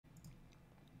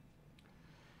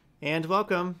And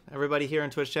welcome everybody here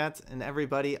in Twitch chat and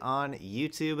everybody on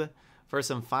YouTube for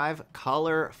some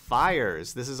 5-color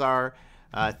fires. This is our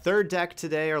third deck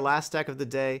today, our last deck of the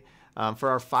day for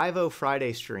our 5-0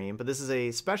 Friday stream. But this is a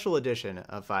special edition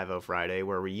of 5-0 Friday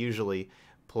where we usually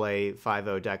play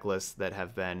 5-0 deck lists that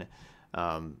have been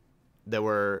that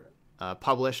were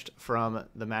published from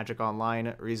the Magic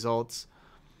Online results.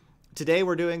 Today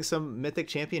we're doing some Mythic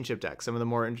Championship decks, some of the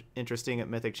more interesting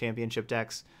Mythic Championship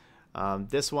decks.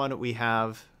 This one we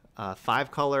have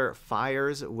 5-color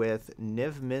fires with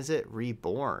Niv Mizzet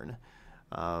Reborn.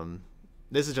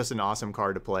 This is just an awesome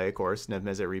card to play, of course, Niv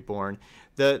Mizzet Reborn.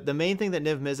 The main thing that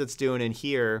Niv Mizzet's doing in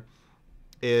here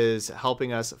is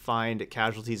helping us find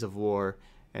casualties of war,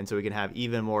 and so we can have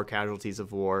even more casualties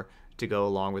of war to go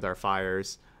along with our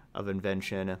fires of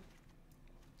invention. It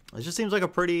just seems like a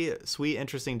pretty sweet,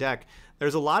 interesting deck.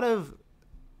 There's a lot of...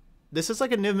 This is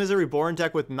like a Niv Mizzet Reborn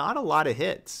deck with not a lot of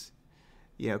hits.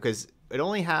 You know, because it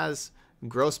only has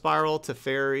Growth Spiral,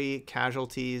 Teferi,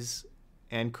 Casualties,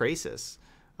 and Krasis.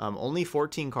 Only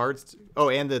 14 cards. Oh,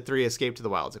 and the 3 Escape to the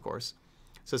Wilds, of course.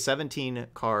 So 17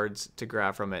 cards to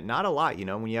grab from it. Not a lot, you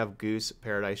know, when you have Goose,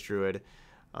 Paradise Druid,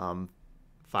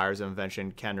 Fires of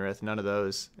Invention, Kenrith, none of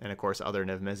those. And, of course, other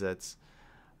Niv Mizzets.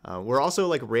 We're also,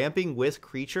 like, ramping with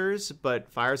creatures, but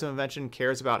Fires of Invention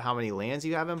cares about how many lands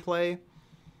you have in play.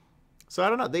 So I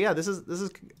don't know. Yeah, this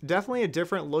is definitely a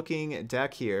different looking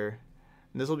deck here.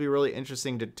 And this will be really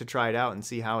interesting to try it out and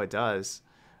see how it does.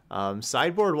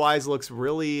 Sideboard wise looks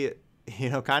really, you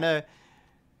know, kind of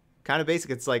basic.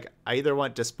 It's like I either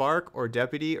want Despark or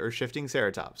Deputy or Shifting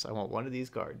Ceratops. I want one of these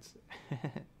cards.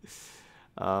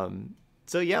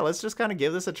 So yeah, let's just kind of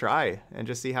give this a try and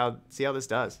just see how this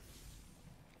does.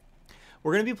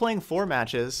 We're going to be playing 4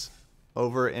 matches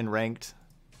over in ranked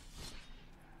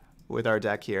with our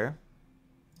deck here.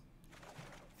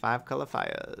 5-color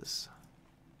fires.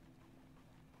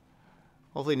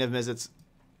 Hopefully Niv Mizzet's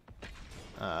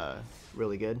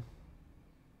really good.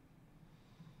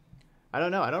 I don't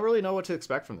know. I don't really know what to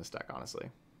expect from this deck, honestly.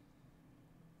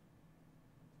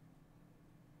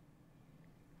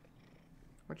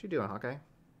 What you doing, Hawkeye?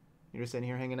 You're just sitting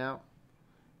here hanging out?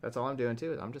 That's all I'm doing,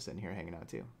 too. I'm just sitting here hanging out,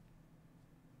 too.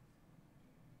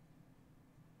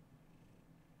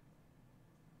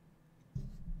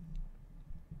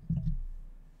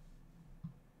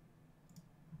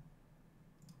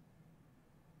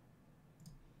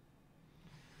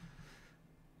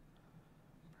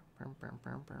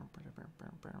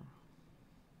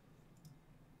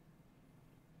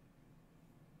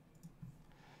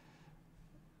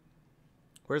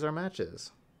 Where's our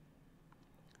matches?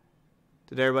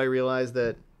 Did everybody realize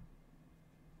that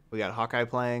we got Hawkeye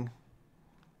playing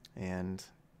and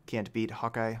can't beat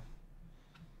Hawkeye?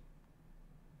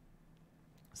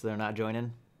 So they're not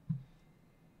joining?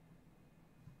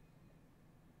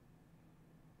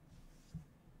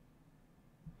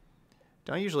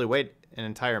 Don't usually wait an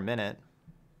entire minute.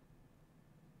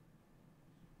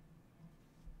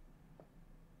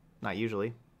 Not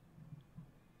usually.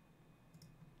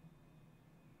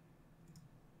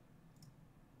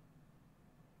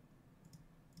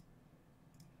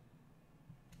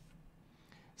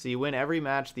 So you win every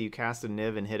match that you cast a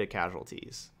Niv and hit a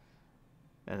casualties.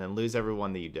 And then lose every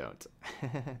one that you don't.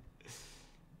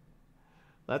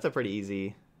 That's a pretty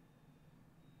easy...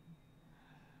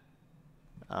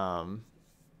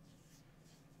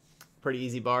 pretty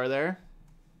easy bar there.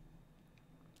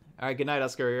 All right, good night,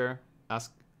 Oscurio.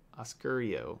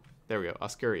 Oscurio. There we go,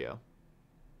 Oscurio.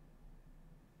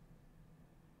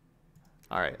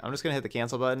 All right, I'm just gonna hit the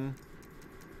cancel button.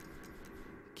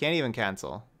 Can't even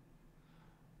cancel.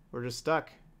 We're just stuck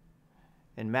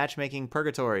in matchmaking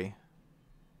purgatory.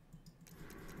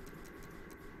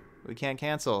 We can't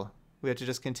cancel. We have to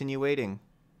just continue waiting.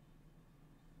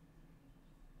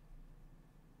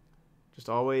 Just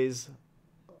always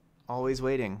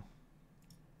waiting.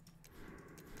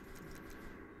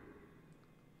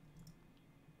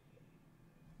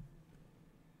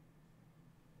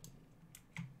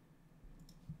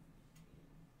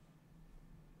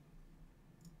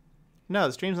 No,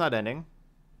 the stream's not ending.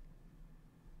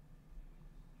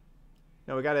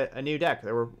 No, we got a new deck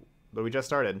that we just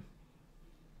started.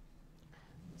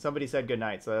 Somebody said good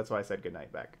night, so that's why I said good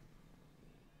night back.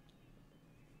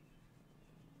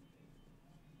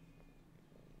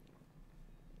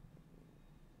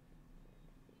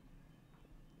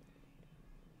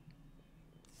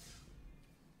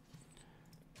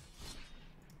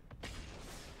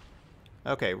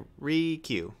 Okay,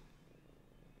 re-queue.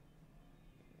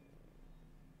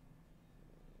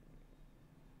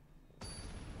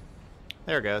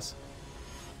 There it goes.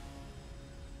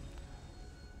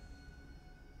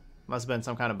 Must have been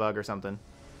some kind of bug or something.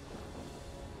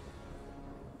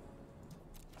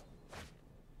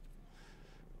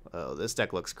 Oh, this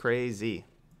deck looks crazy.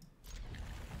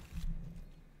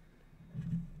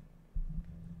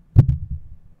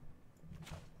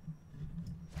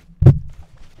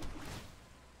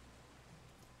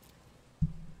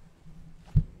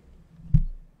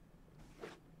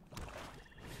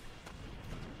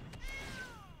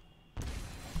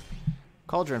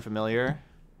 Cauldron familiar.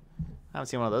 I haven't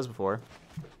seen one of those before.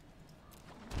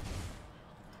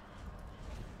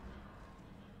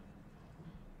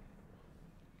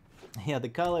 Yeah, the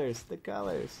colors, the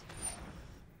colors.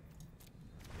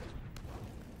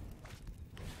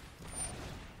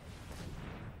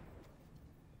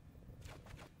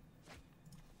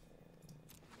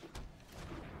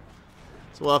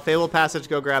 So we'll have Fable Passage,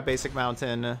 go grab Basic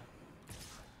Mountain.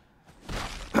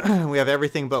 We have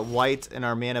everything but white in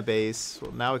our mana base.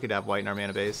 Well, now we could have white in our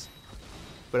mana base.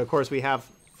 But of course we have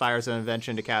Fires of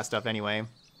Invention to cast stuff anyway.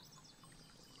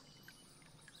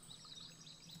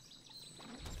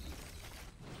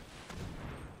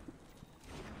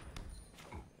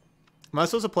 Am I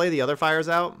supposed to play the other fires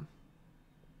out?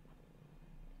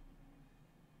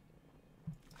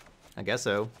 I guess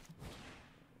so.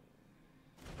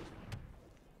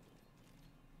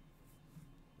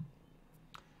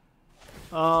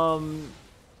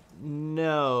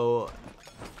 No.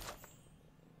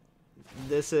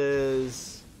 This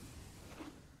is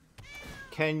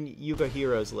Ken Yuga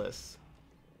Heroes list.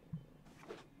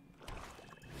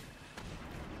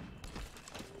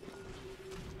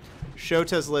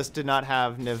 Shota's list did not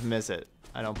have Niv Mizzet,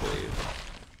 I don't believe.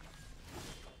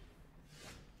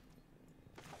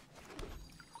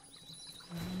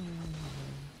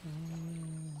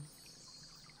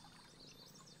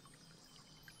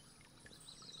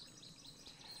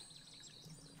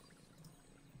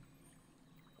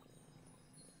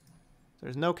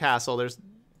 There's no castle. There's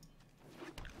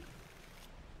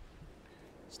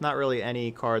not really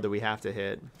any card that we have to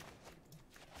hit.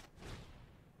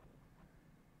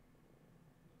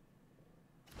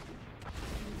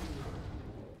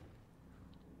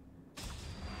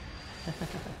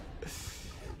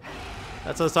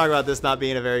 That's what I was talking about, this not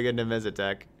being a very good Niv Mizzet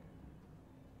deck.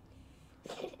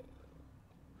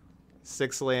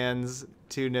 6 lands,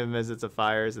 2 Niv Mizzets of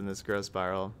Fires, and this Growth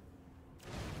Spiral.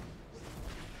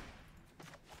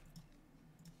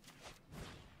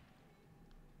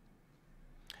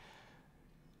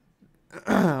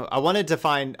 I wanted to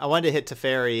hit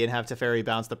Teferi and have Teferi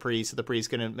bounce the Priest, so the Priest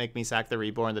couldn't make me sack the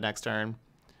Reborn the next turn.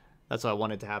 That's what I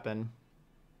wanted to happen.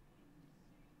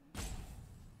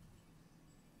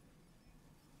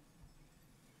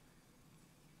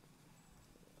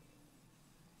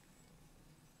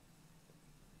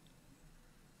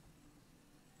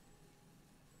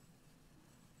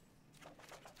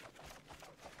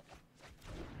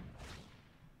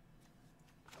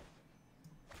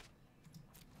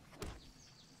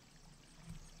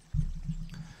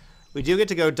 We do get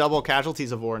to go double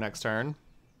Casualties of War next turn.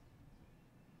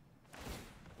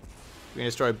 We can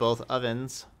destroy both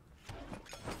ovens.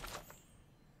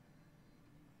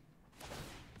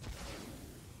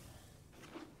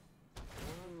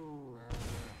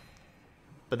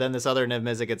 But then this other Niv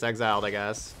Mizzet gets exiled, I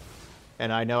guess.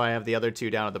 And I know I have the other 2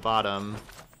 down at the bottom.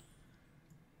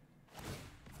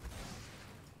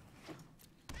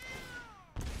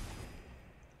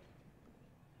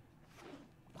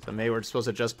 So maybe we're supposed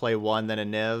to just play 1, then a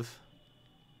Niv.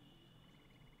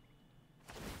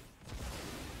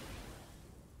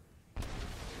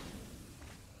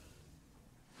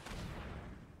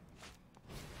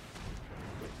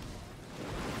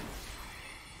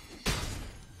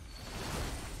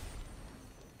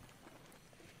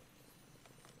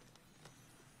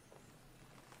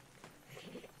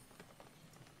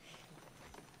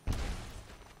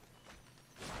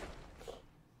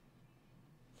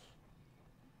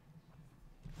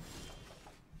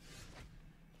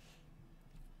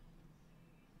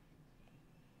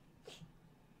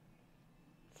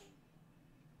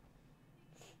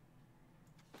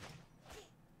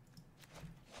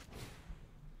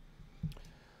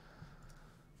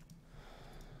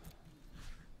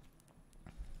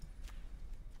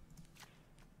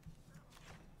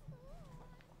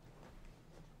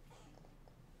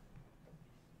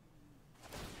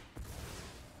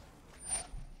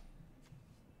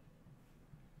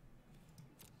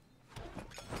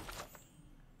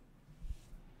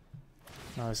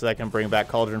 So that can bring back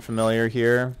Cauldron Familiar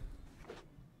here.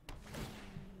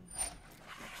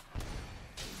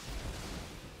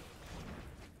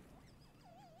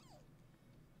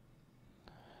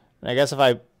 And I guess if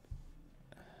I...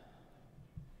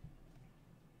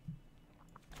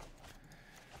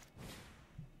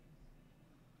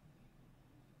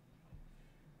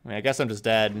 mean, I guess I'm just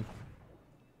dead.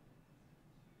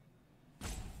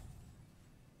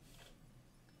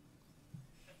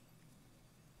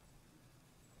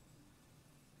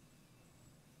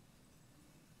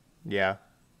 Yeah.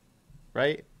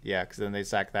 Right? Yeah, because then they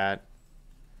sack that.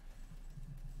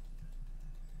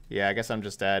 Yeah, I guess I'm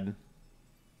just dead.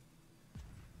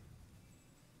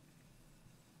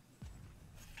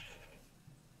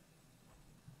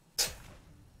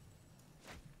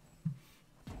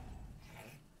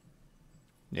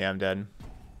 Yeah, I'm dead.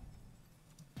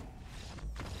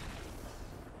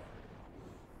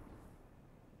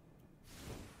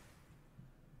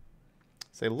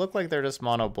 So they look like they're just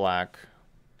mono black.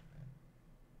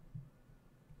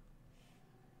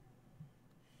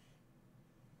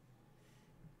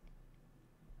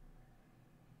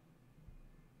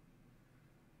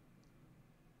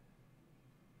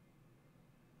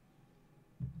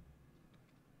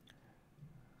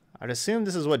 I'd assume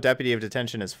this is what Deputy of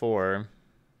Detention is for.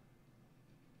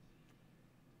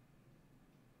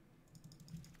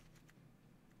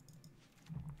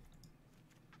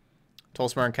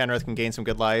 Tolsmar and Kenrith can gain some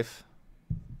good life.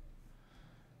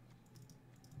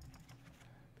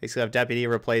 Basically have Deputy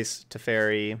replace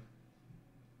Teferi.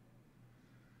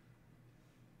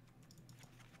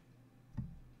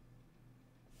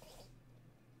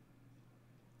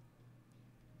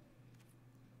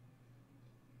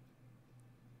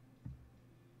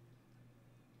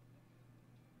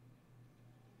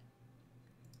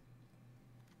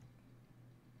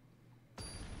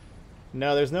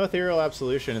 No, there's no Ethereal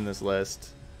Absolution in this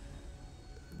list.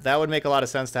 That would make a lot of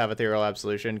sense to have Ethereal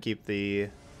Absolution. Keep the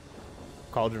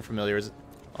Cauldron Familiars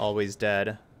always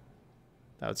dead.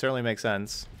 That would certainly make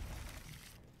sense.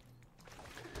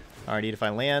 Alright, need to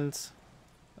find lands.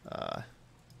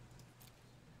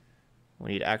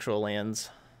 We need actual lands.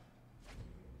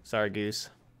 Sorry, Goose.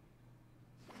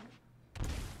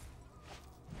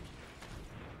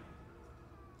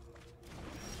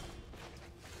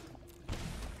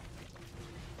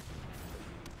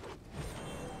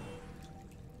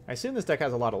 I assume this deck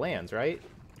has a lot of lands, right?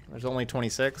 There's only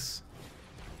 26.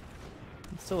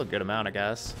 It's still a good amount, I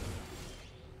guess.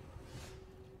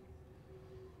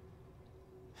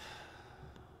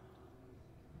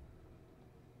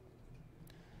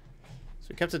 So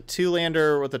we kept a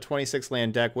 2-lander with a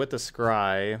 26-land deck with the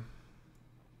Scry.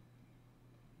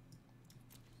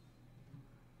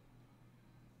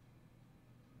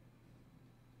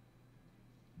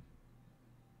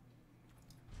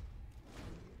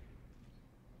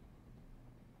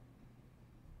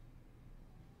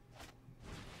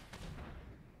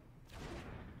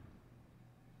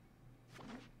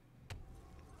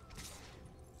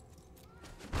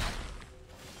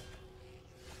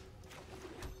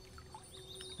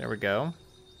 There we go.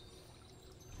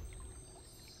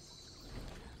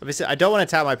 Obviously, I don't want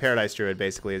to tap my Paradise Druid,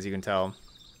 basically, as you can tell.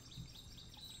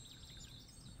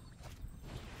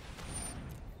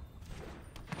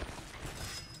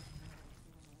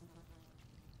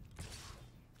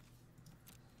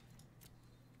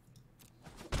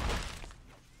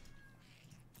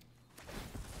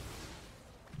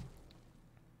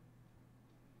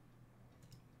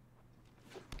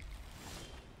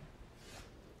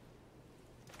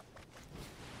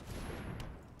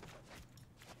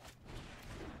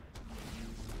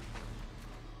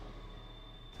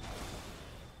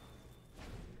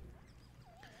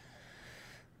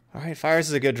 Alright, Fires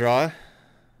is a good draw.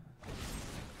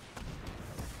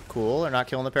 Cool, they're not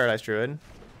killing the Paradise Druid.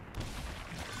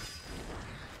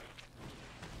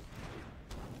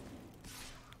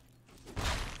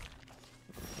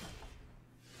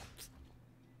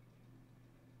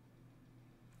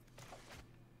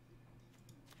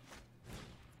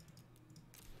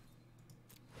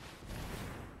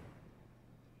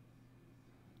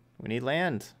 We need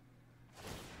land.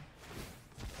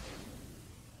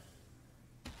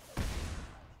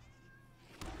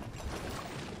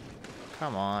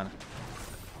 Come on.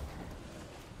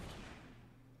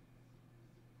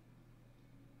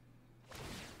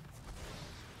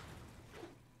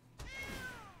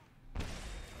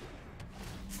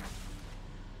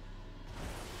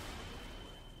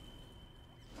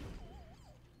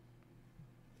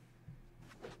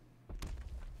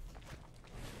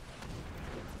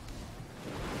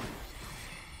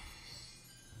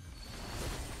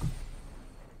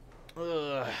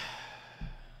 Ugh.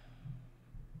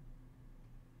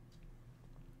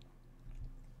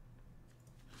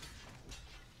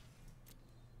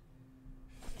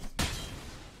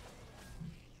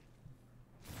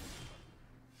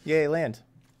 Yay, land.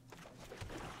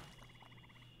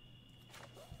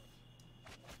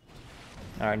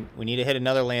 Alright, we need to hit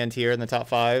another land here in the top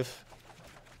 5.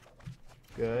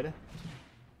 Good.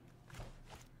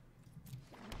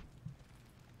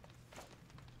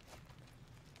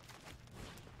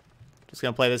 Just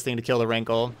gonna play this thing to kill the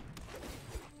wrinkle.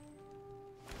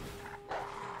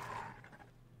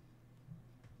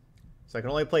 So I can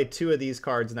only play 2 of these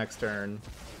cards next turn.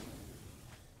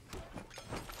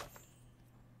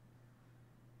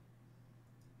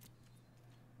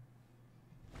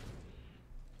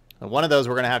 And one of those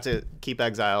we're gonna have to keep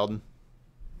exiled.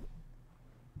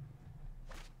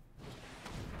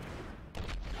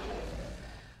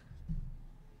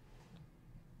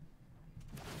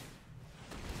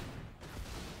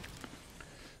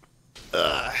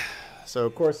 So,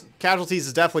 of course, Casualties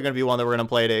is definitely going to be one that we're going to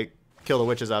play to kill the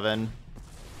Witch's Oven.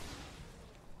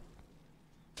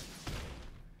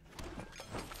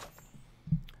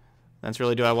 That's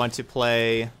really, do I want to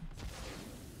play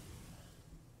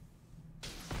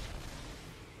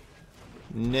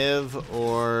Niv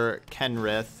or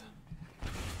Kenrith?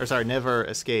 Or, sorry, Niv or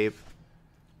Escape.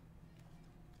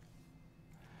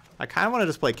 I kind of want to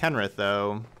just play Kenrith,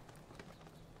 though.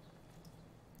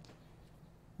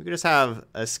 We could just have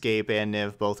Escape and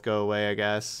Niv both go away, I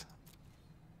guess.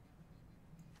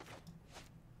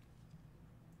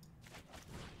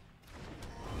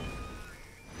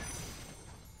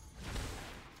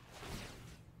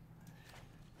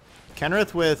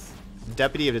 Kenrith with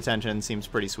Deputy of Detention seems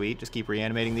pretty sweet. Just keep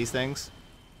reanimating these things.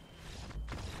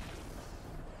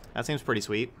 That seems pretty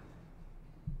sweet.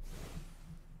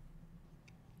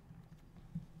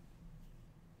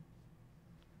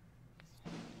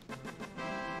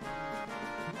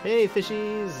 Hey,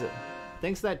 fishies!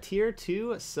 Thanks for that tier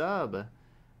 2 sub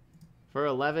for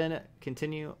 11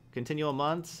 continual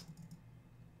months.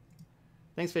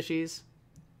 Thanks, fishies.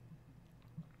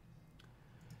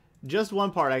 Just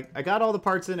one part. I got all the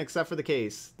parts in except for the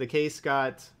case. The case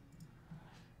got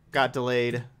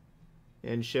delayed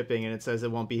in shipping, and it says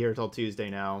it won't be here till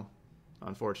Tuesday now,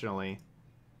 unfortunately.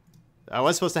 I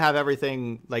was supposed to have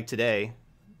everything, like, today.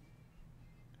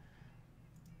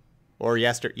 Or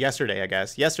yesterday, I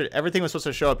guess. Everything was supposed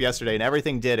to show up yesterday, and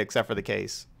everything did except for the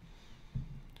case.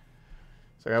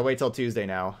 So I gotta wait till Tuesday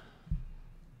now.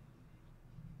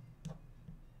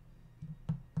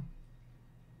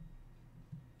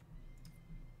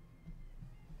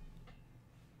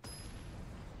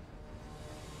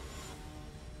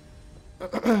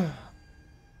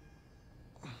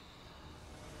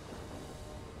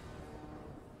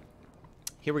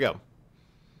 Here we go.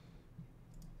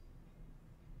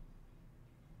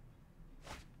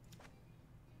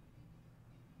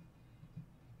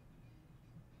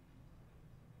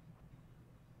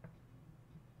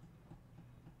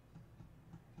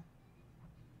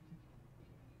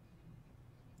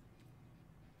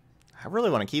 I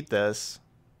really want to keep this.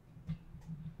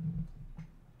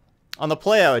 On the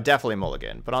play, I would definitely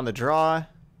mulligan. But on the draw,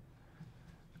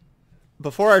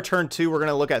 before our turn 2, we're going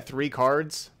to look at 3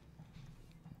 cards.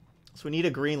 So we need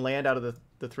a green land out of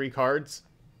the 3 cards.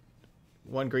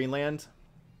 1 green land.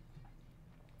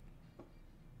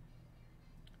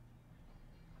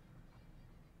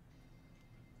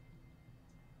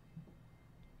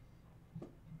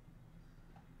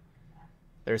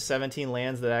 There's 17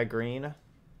 lands that add green.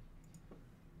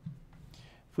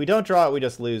 If we don't draw it, we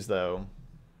just lose, though.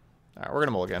 Alright, we're going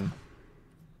to mulligan.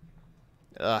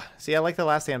 See, I like the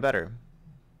last hand better.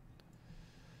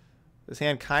 This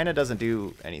hand kind of doesn't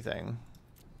do anything.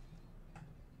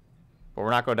 But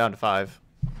we're not going down to 5.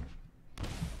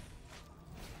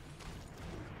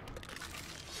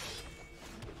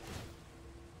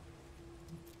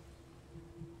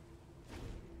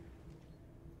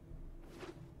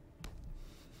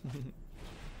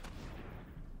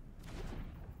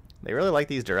 They really like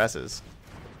these duresses.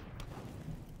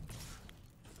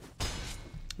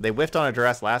 They whiffed on a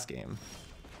duress last game.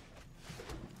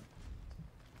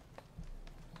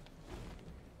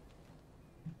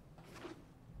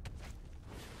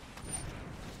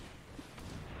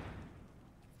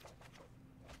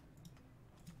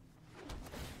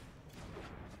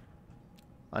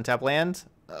 Untap land?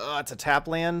 Oh, it's a tap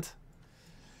land.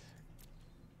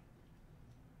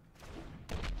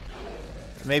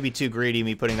 Maybe too greedy,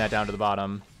 me putting that down to the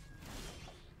bottom.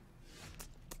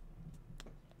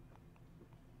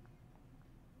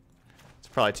 It's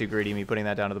probably too greedy, me putting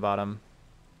that down to the bottom.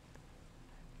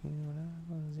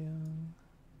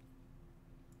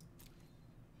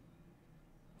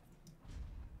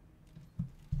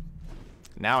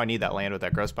 Now I need that land with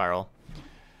that growth spiral.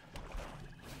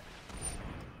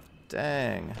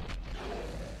 Dang.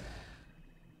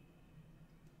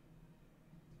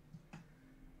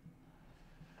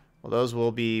 Well, those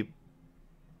will be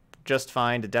just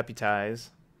fine to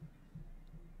deputize.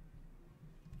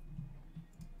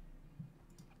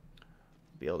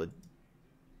 be able to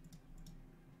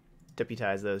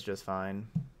deputize those just fine.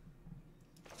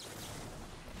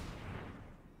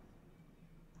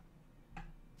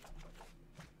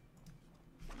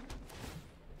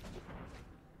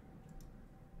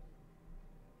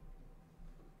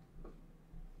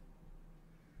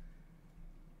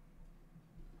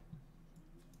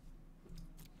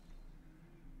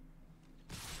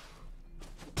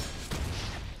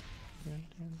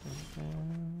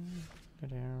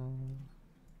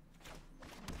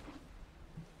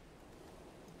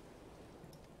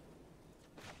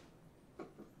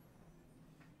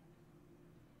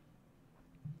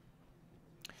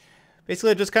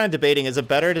 Basically, just kind of debating, is it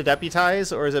better to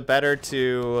deputize or is it better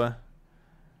to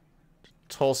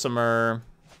Tulsimer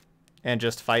and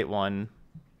just fight one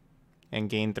and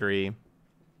gain 3?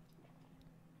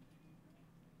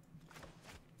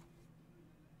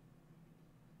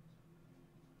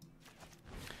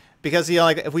 Because, you know,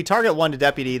 like, if we target 1 to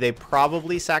deputy, they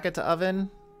probably sack it to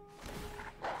oven.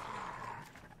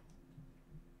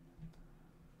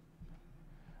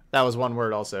 That was one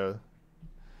word also.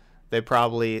 They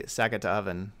probably sack it to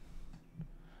oven.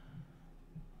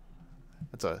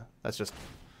 It's a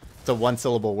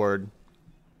 1-syllable word.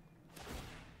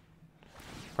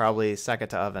 Probably sack it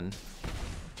to oven.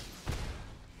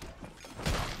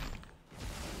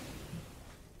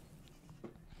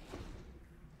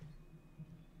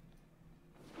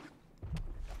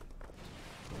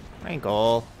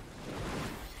 Prankle.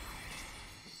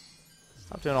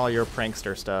 Stop doing all your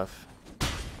prankster stuff.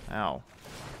 Ow.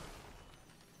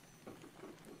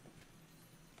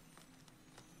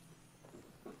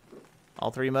 All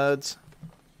 3 modes.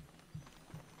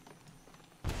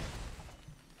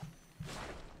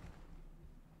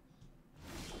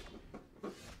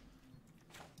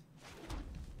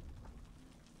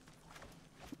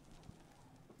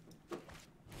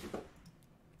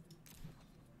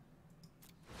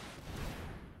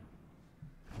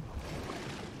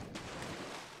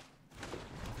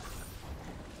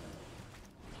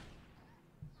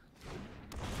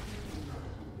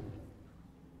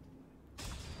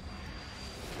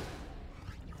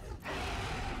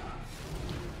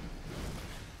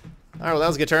 All right, well, that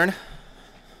was a good turn.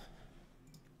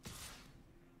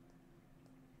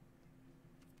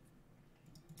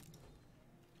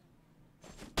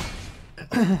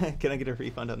 Can I get a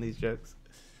refund on these jokes?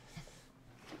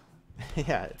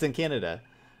 Yeah, it's in Canada.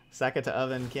 Sack it to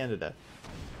oven, Canada.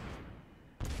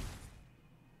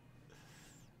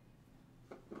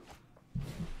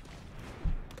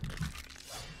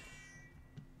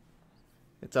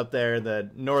 It's up there,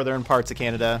 the northern parts of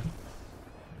Canada.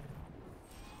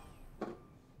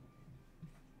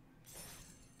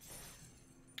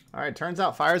 All right, turns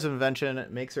out Fires of Invention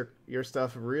makes your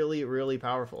stuff really, really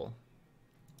powerful.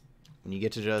 When you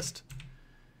get to just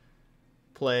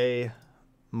play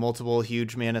multiple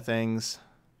huge mana things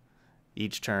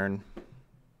each turn.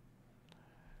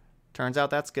 Turns out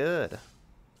that's good.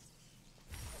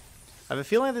 I have a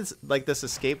feeling that this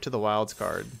Escape to the Wilds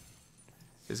card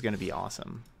is going to be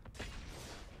awesome.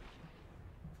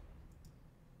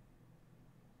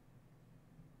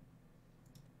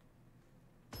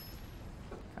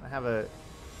 I have a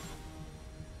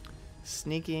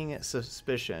sneaking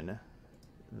suspicion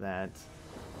that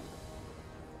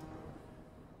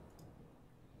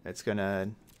it's gonna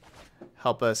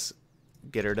help us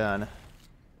get her done.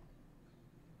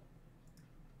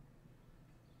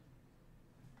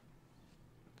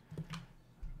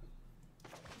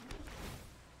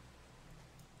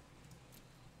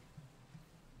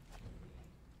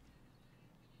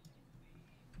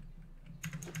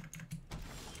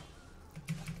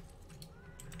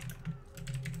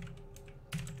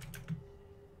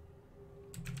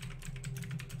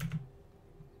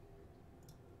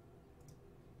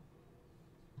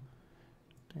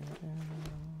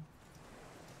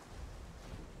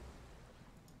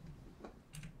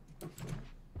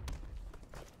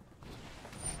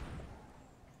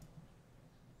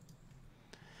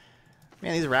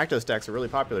 Man, these Rakdos decks are really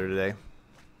popular today.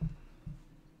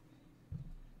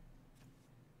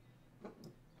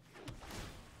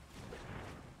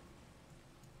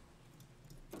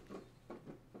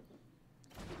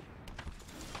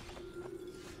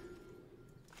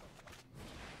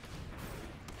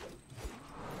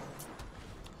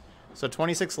 So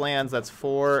 26 lands, that's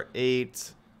 4,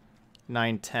 8,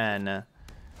 9, 10.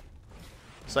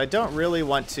 So I don't really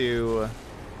want to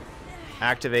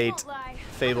activate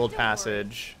Fabled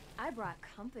Passage. I brought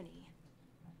company.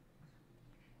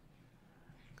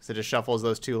 Because it just shuffles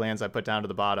those 2 lands I put down to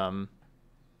the bottom.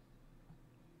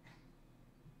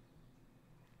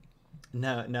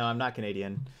 No, I'm not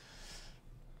Canadian.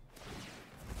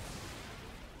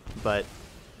 but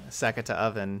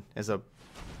Sakatavan is a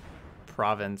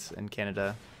province in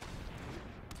Canada.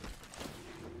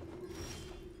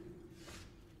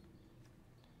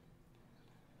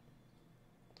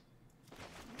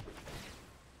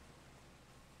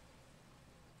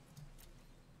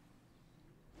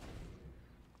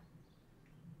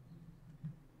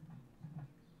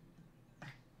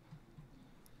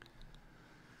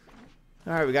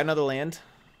 All right, we got another land.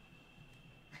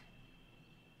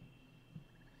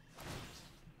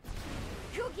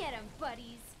 Go get 'em,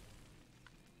 buddies.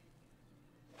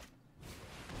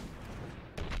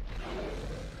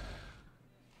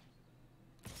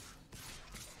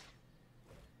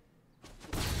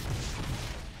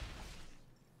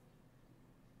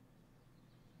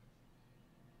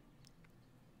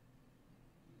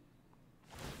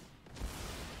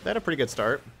 They had a pretty good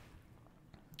start.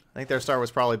 I think their start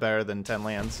was probably better than 10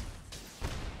 lands.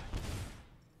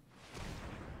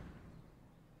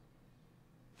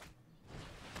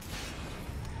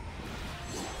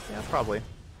 Yeah, probably.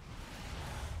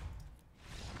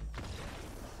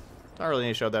 Don't really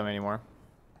need to show them anymore.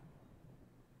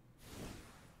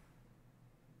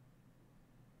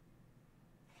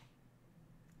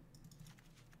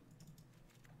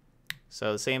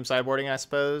 So the same sideboarding, I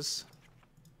suppose.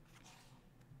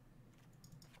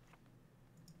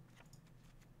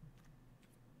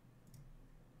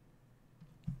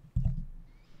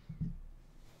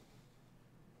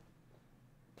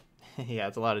 Yeah,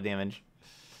 it's a lot of damage.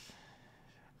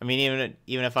 I mean,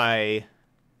 even if I,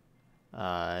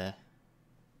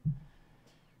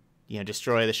 you know,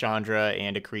 destroy the Chandra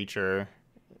and a creature,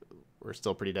 we're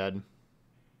still pretty dead.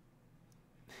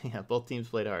 Yeah, both teams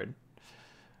played hard.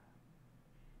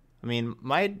 I mean,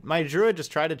 my Druid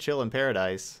just tried to chill in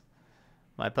Paradise.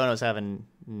 My opponent was having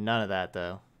none of that,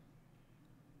 though.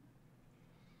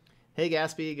 Hey,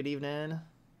 Gaspy, good evening.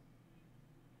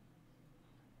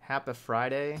 Happy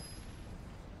Friday.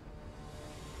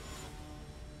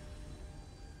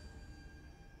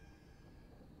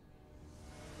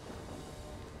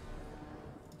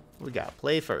 We got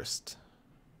play first.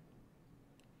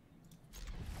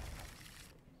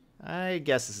 I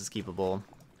guess this is keepable.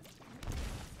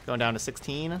 Going down to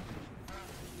 16.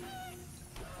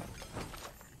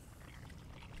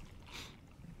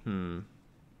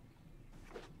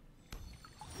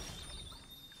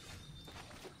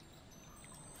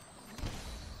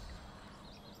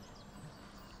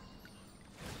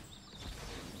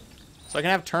 So I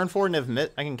can have turn 4 Niv.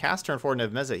 I can cast turn 4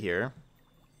 Niv Mizzet here.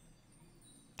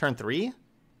 Turn 3?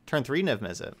 Turn 3 Niv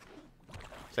Mizzet.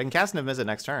 So I can cast Niv Mizzet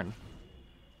next turn.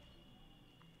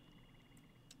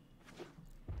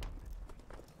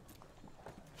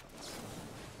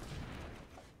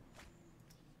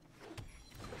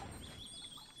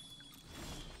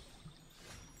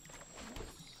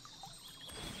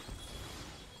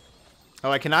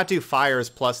 Oh, I cannot do fires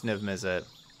plus Niv Mizzet.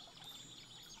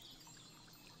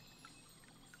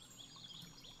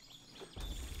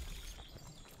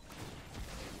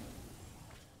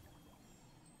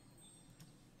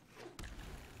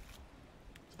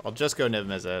 I'll just go Niv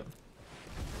Mizzet.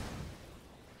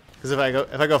 Because if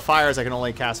I go fires, I can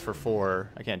only cast for 4.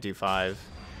 I can't do 5.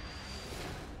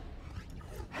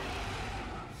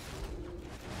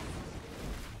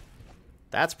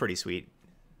 That's pretty sweet.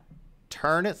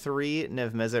 Turn 3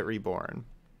 Niv Mizzet Reborn.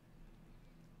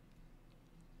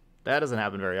 That doesn't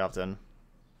happen very often.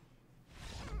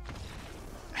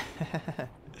 That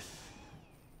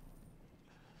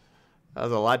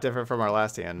was a lot different from our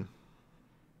last hand.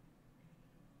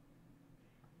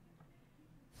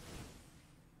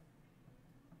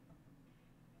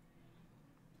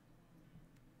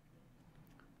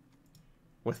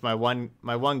 With my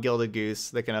one Gilded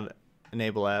Goose that can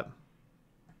enable that.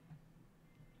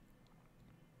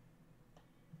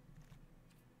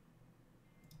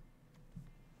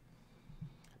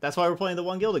 That's why we're playing the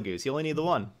one Gilded Goose. You only need the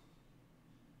one.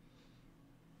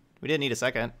 We didn't need a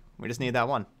second. We just need that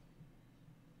one.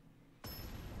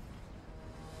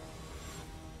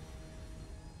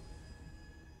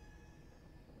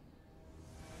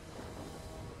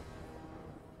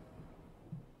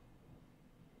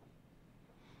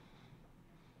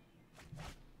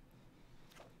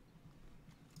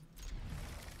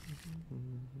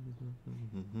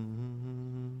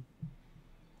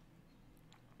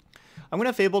 I'm going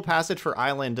to Fabled Passage for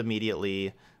Island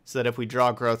immediately, so that if we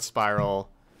draw Growth Spiral,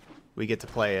 we get to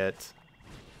play it.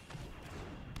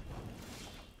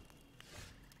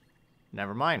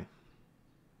 Never mind.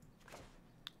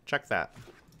 Check that.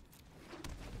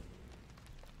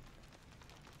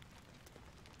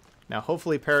 Now,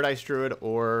 hopefully Paradise Druid,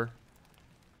 or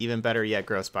even better yet,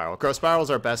 Growth Spiral. Growth Spiral is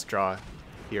our best draw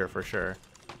here for sure.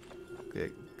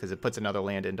 because it puts another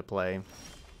land into play.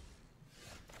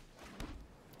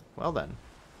 Well then.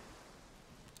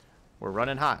 We're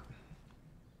running hot.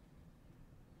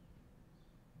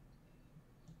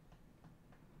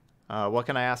 What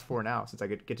can I ask for now, since I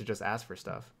get to just ask for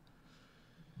stuff?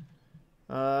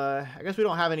 I guess we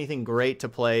don't have anything great to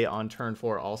play on turn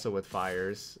 4 also with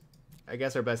fires. I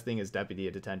guess our best thing is Deputy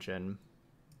of Detention.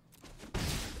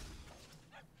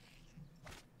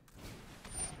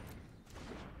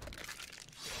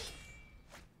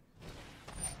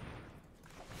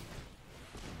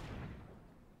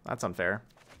 That's unfair.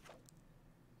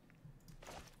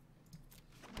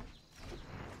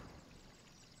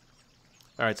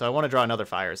 Alright, so I want to draw another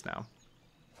fires now.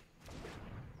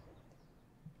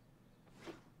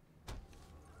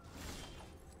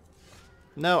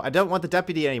 No, I don't want the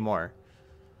Deputy anymore.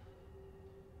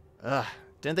 Ugh,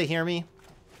 didn't they hear me?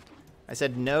 I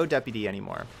said no Deputy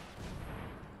anymore.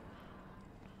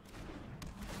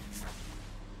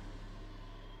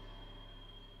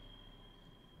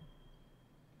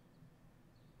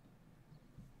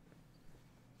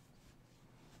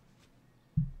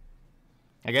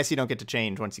 I guess you don't get to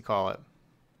change once you call it.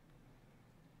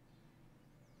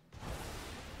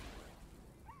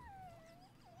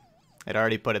 It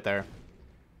already put it there.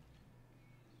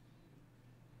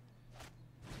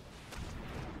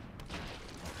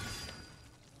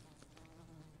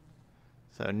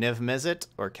 So Niv Mizzet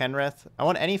or Kenrith. I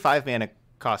want any 5-mana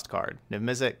cost card. Niv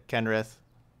Mizzet, Kenrith,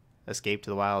 Escape to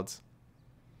the Wilds.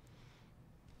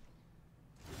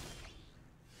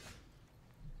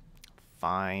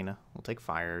 Fine. We'll take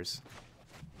fires.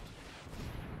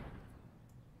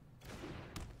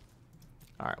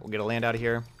 Alright, we'll get a land out of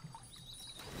here.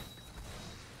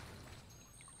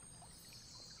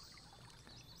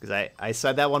 Because I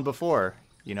said that one before.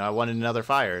 You know, I wanted another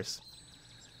fires.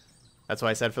 That's what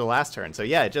I said for the last turn. So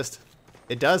yeah, it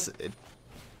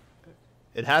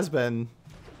has been,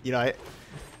 you know,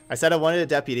 I said I wanted a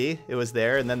Deputy. It was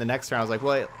there. And then the next turn I was like,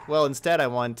 well, instead I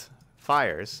want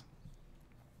fires.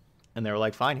 And they were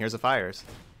like, fine, here's the fires.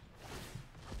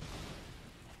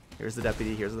 Here's the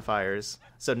Deputy, here's the fires.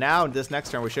 So now, this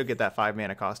next turn, we should get that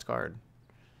 5-mana cost card.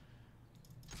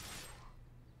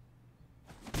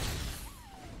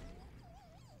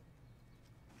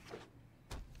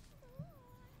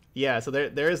 Yeah, so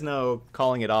there is no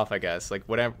calling it off, I guess. Like,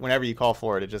 whenever you call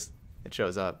for it, it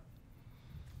shows up.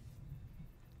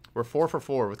 We're 4 for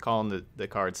 4 with calling the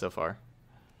cards so far.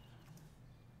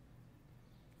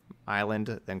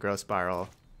 Island, then Growth Spiral,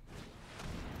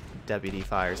 Deputy,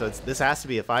 Fire. So this has to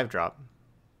be a 5-drop.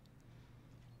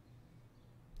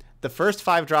 The first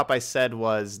 5-drop I said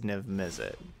was Niv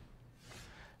Mizzet.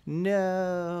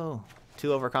 No!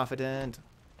 Too overconfident.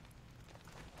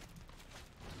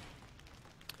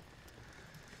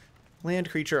 Land,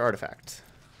 creature, artifact.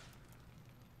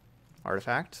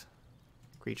 Artifact,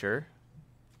 creature,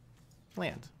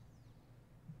 land.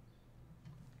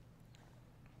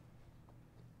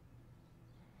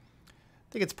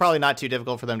 I think it's probably not too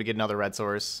difficult for them to get another red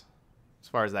source, as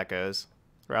far as that goes.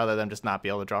 Rather than just not be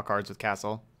able to draw cards with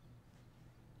Castle.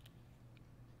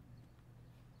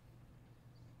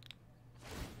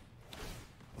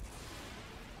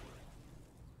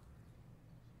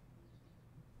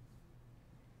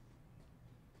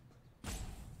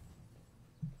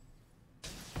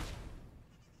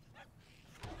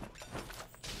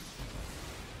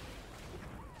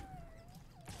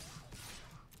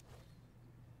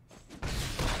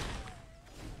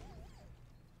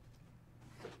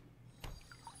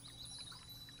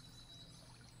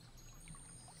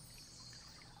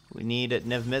 We need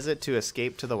Niv Mizzet to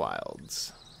escape to the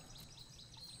wilds.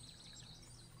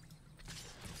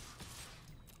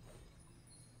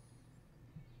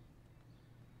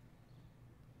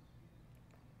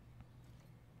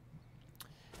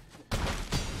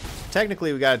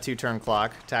 Technically, we got a 2-turn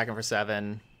clock, attacking for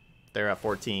 7. They're at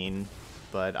 14,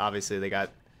 but obviously they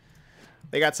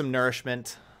got some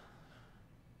nourishment.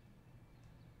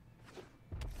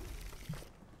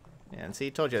 And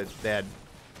see, told you they'd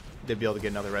be able to get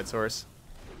another red source.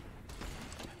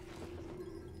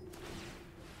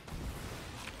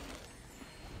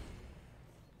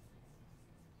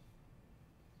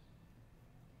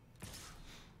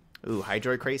 Ooh,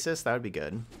 Hydroid Krasis, that would be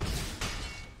good.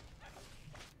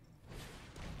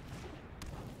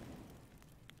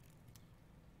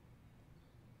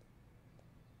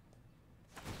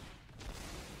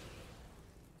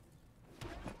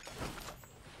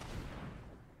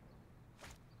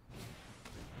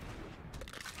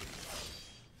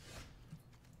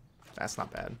 That's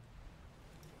not bad.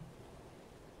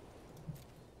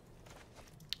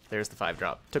 There's the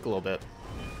 5-drop. Took a little bit.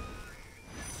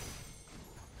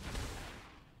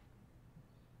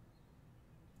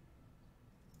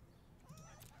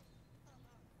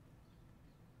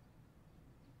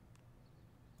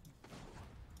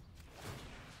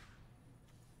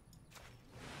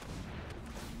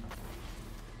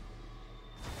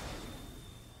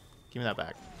 Give me that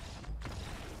back.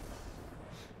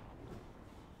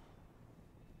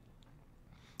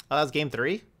 Oh, that was game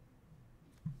 3?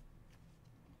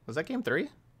 Was that game 3?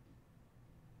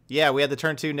 Yeah, we had the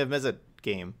turn 2 Niv Mizzet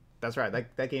game. That's right.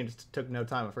 That game just took no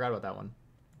time. I forgot about that one.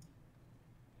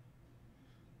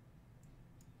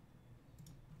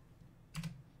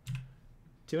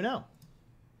 Two 2-0.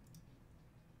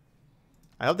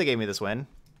 I hope they gave me this win.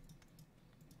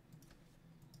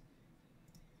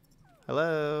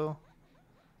 Hello?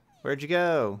 Where'd you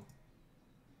go?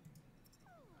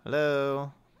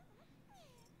 Hello?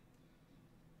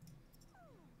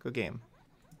 Good game.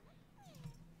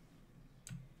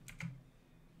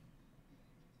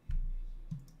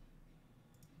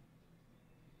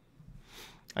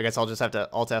 I guess I'll just have to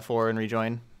Alt F4 and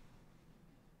rejoin.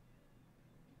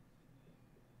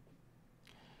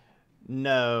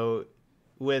 No.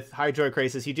 With Hydroid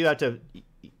Crisis, you do have to...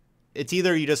 It's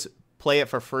either you just play it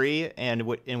for free, and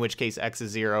in which case X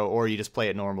is 0, or you just play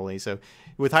it normally. So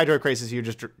with Hydroid Crisis, you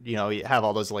just, you know, you have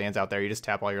all those lands out there. You just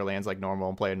tap all your lands like normal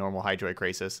and play a normal Hydroid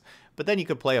Crisis. But then you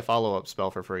could play a follow-up spell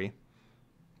for free.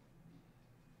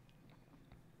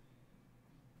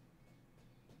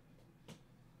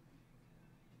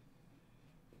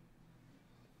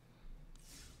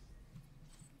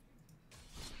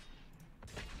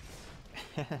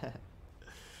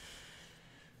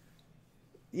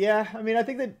 Yeah, I mean, I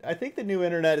think the new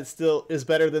internet is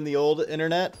better than the old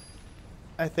internet.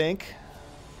 I think.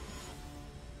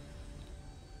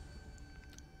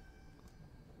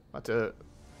 I'll have to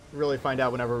really find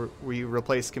out whenever we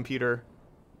replace computer,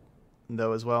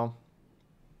 though, as well.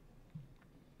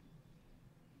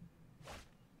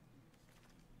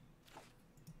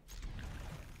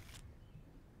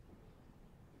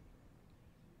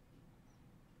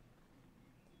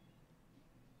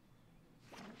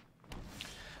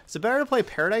 Is it better to play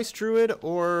Paradise Druid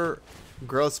or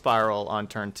Growth Spiral on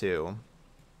turn 2?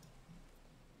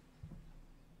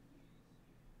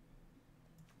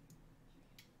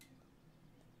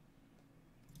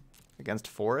 Against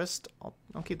Forest?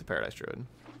 I'll keep the Paradise Druid.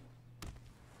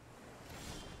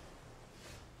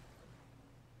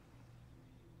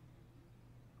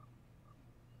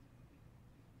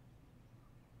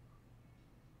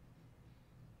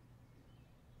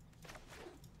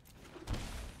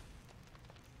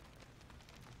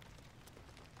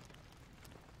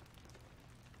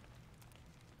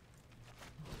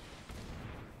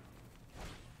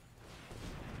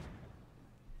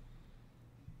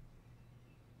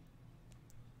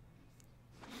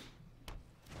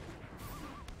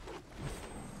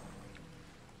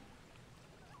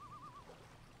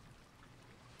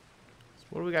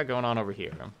 What do we got going on over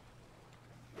here?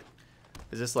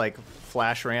 Is this like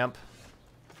flash ramp?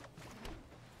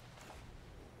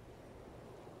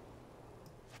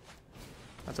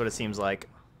 That's what it seems like.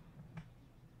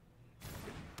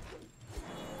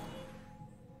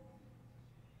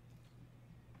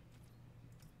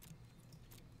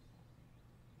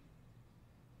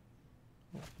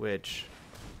 Which,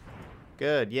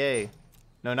 good, yay.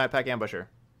 No Night Pack Ambusher.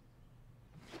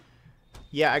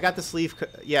 Yeah, I got the sleeve.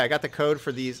 Yeah, I got the code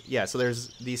for these. Yeah, so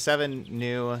there's these 7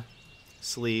 new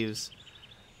sleeves.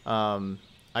 I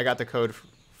got the code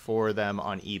for them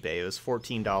on eBay. It was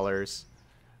 $14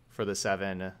 for the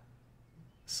 7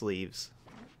 sleeves.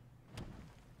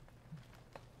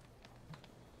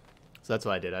 So that's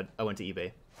what I did. I went to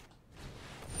eBay.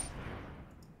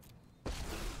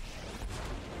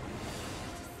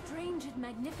 Strange and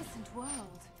magnificent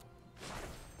world.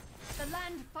 The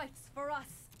land fights for us.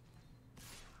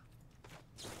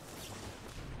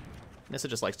 Nissa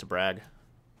just likes to brag.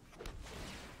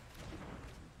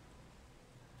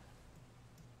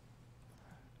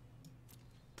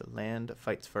 The land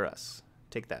fights for us.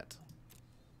 Take that.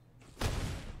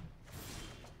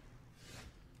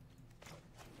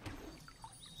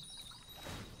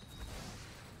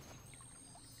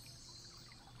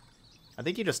 I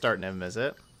think you just start Niv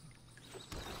Mizzet.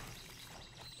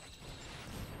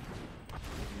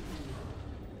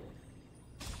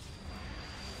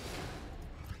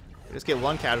 Just get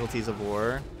 1 Casualties of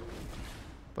War,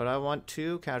 but I want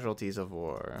 2 Casualties of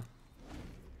War.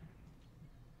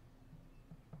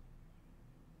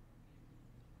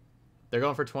 They're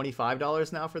going for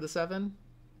 $25 now for the 7?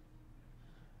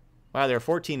 Wow, they were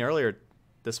 14 earlier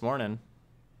this morning.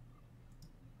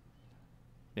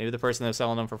 Maybe the person that was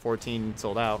selling them for 14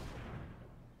 sold out.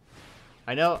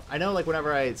 I know like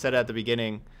whenever I said it at the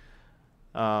beginning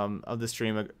of the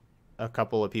stream, a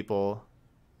couple of people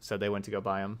said they went to go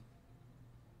buy them.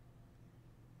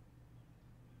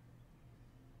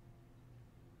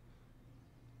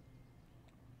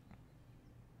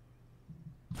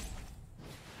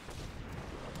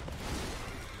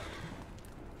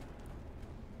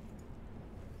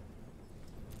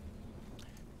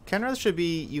 Kenrith should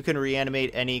be, you can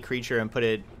reanimate any creature and put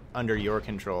it under your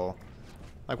control.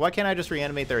 Like, why can't I just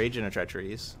reanimate their Agent of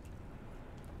Treacheries?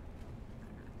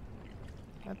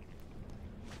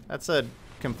 That's a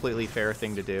completely fair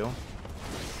thing to do.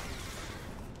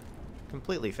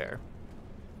 Completely fair.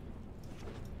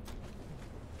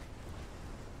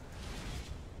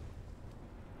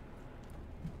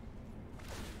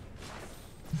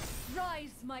 Rise,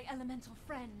 my elemental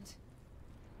friend.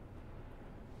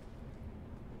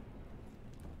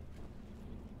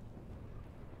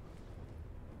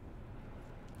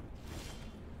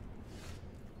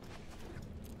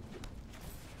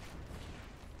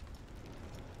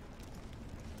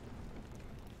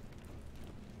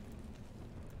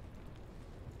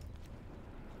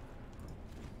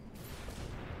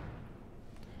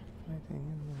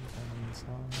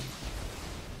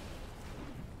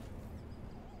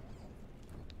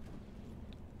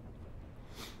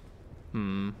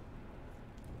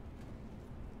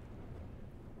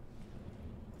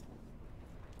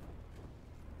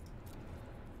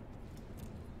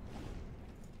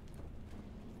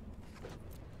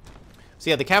 So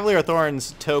yeah, the Cavalier of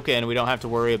Thorns token, we don't have to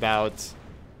worry about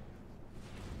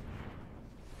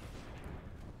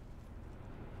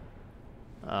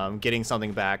getting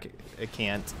something back. It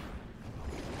can't.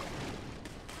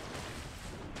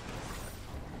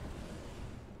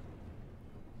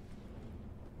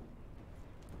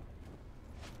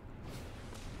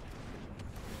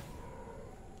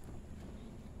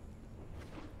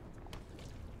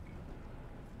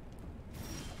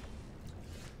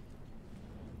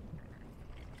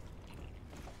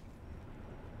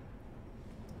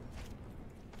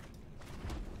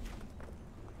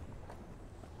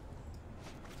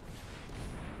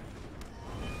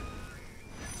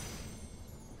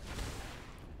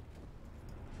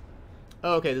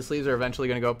 Oh, okay, the sleeves are eventually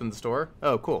going to go up in the store?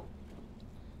 Oh, cool.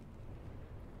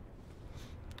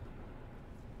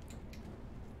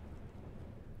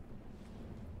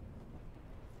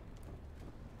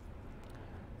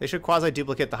 They should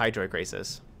quasi-duplicate the Hydroid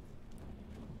Races.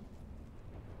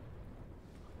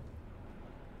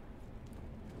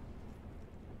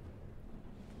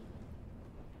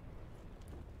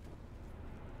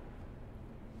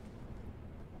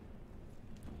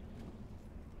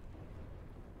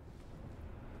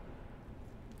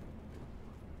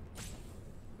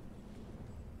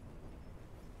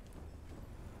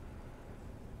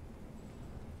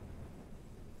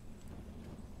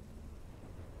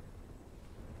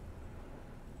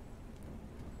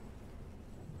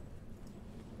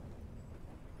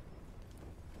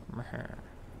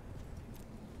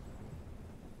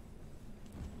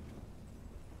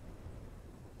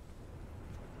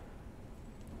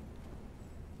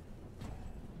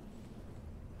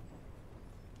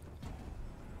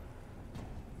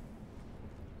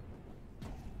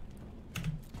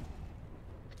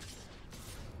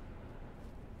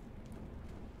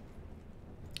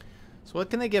 So what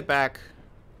can they get back?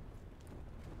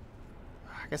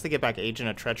 I guess they get back Agent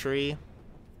of Treachery.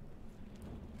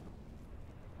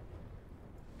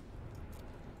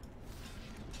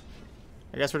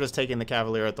 I guess we're just taking the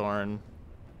Cavalier of Thorn.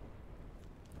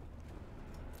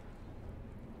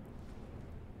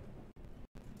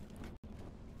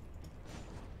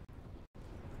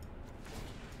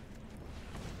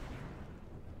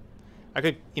 I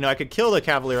could kill the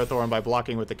Cavalier of Thorn by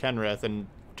blocking with the Kenrith and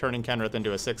turning Kenrith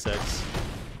into a 6/6.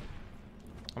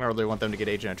 I don't really want them to get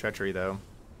Agent of Treachery, though.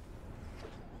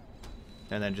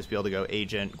 And then just be able to go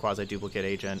Agent, quasi-duplicate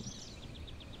Agent.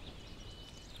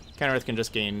 Kenrith can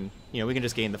just gain, we can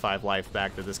just gain the 5 life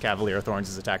back that this Cavalier of Thorns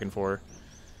is attacking for.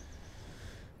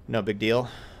 No big deal.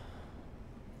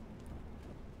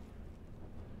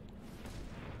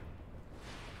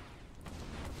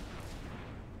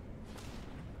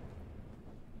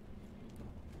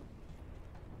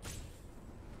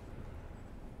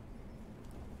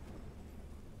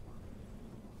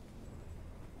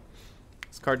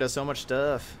 This card does so much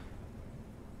stuff.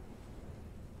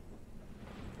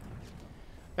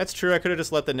 That's true. I could have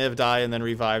just let the Niv die and then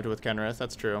revived with Kenrith.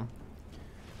 That's true.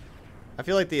 I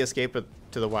feel like the escape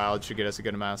to the wild should get us a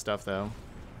good amount of stuff, though.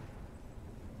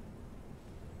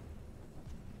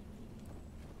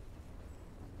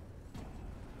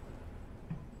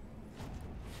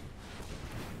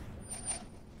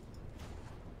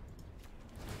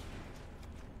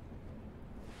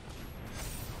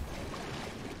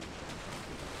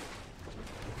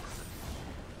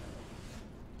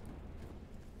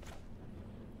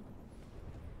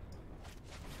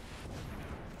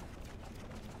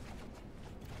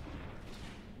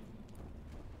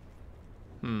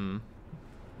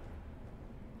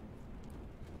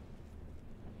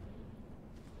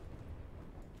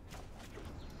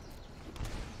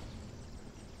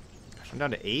 I'm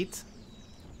down to 8.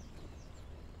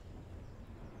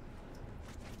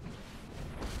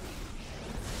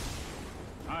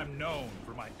 I'm known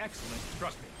for my excellence.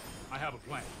 Trust me, I have a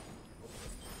plan.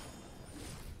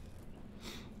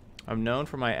 I'm known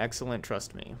for my excellent,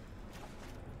 trust me.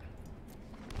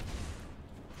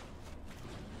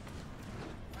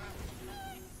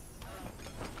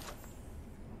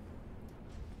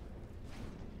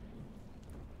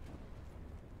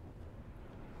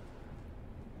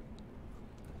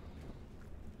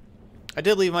 I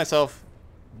did leave myself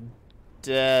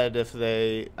dead if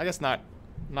they... I guess not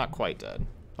quite dead.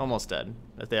 Almost dead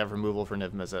if they have removal for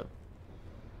Niv Mizzet.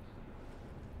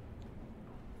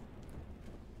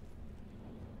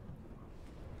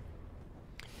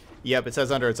 Yep, it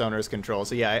says under its owner's control.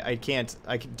 So yeah, I can't...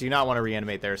 I do not want to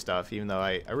reanimate their stuff, even though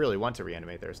I really want to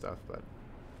reanimate their stuff, but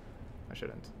I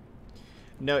shouldn't.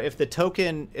 No, if the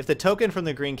token from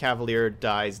the Green Cavalier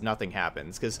dies, nothing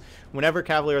happens. Because whenever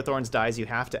Cavalier of Thorns dies, you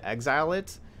have to exile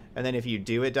it, and then if you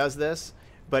do, it does this.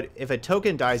 But if a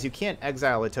token dies, you can't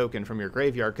exile a token from your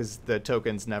graveyard because the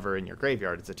token's never in your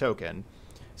graveyard. It's a token.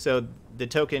 So the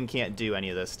token can't do any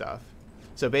of this stuff.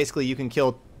 So basically, you can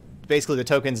kill... Basically, the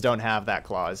tokens don't have that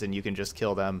clause, and you can just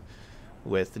kill them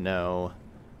with no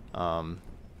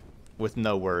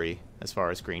worry as far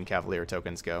as Green Cavalier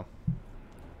tokens go.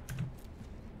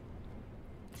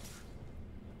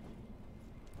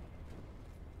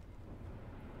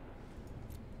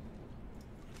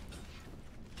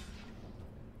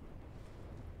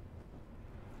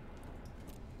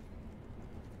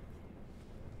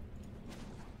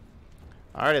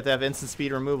 Alright, if they have instant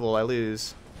speed removal, I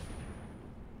lose.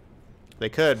 They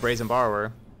could, Brazen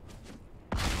Borrower.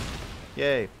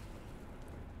 Yay.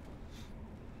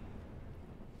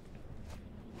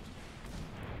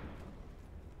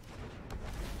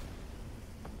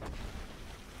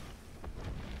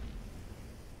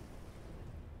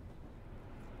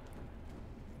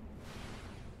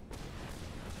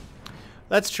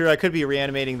 That's true, I could be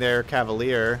reanimating their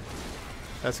Cavalier.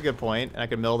 That's a good point, and I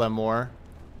could mill them more.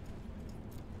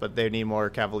 But they need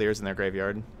more Cavaliers in their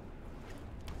graveyard.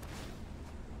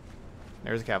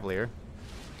 There's a Cavalier.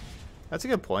 That's a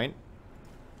good point.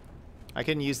 I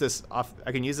can use this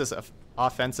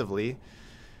offensively.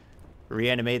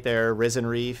 Reanimate their Risen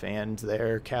Reef and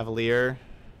their Cavalier.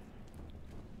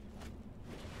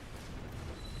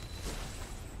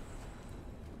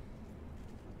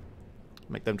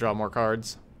 Make them draw more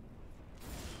cards.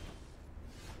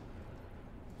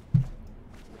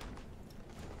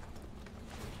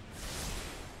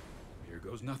 Here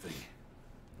goes nothing.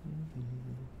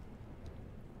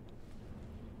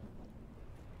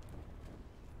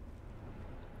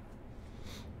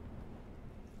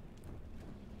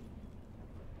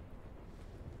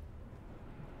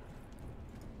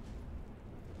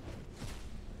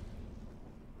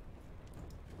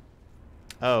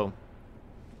 Oh,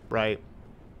 right.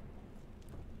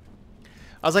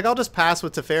 I was like, I'll just pass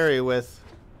with Teferi with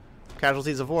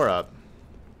Casualties of War up.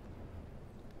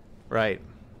 Right.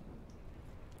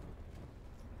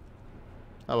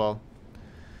 Oh well.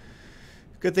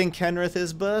 Good thing Kenrith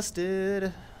is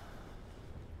busted.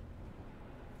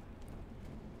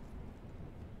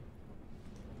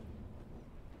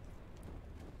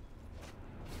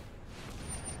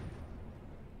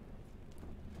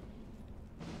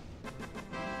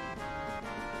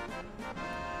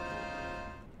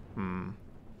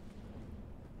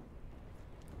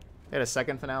 They had a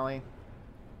second finale.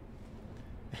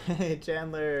 Hey,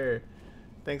 Chandler.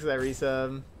 Thanks for that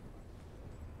resub.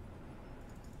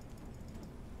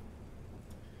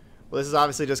 Well, this is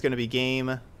obviously just going to be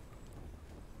game.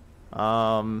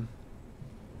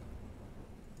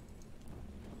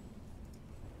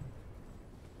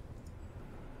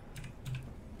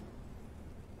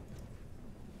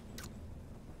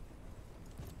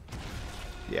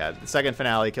 Yeah, the second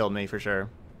finale killed me for sure.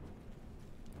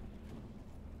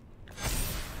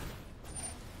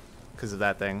 Because of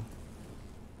that thing.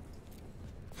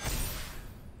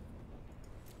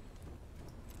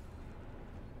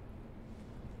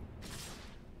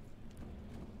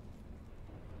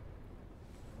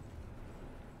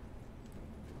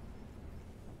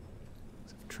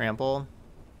 Trample.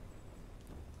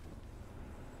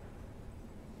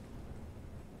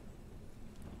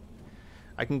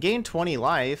 I can gain 20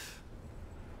 life.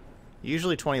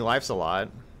 Usually 20 life's a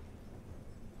lot.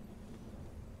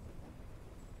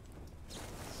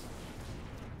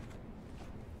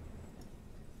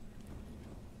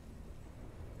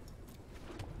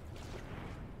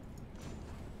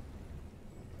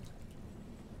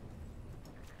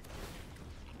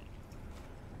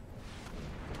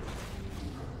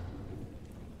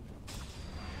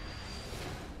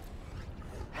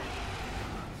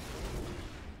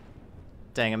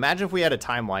 Dang, imagine if we had a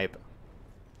time wipe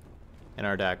in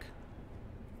our deck.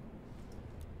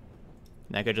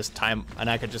 And I could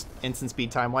just instant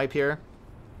speed time wipe here.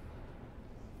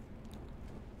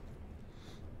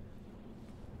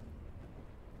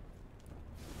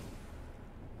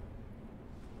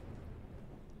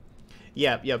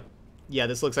 Yep. Yeah,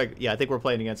 this looks like... Yeah, I think we're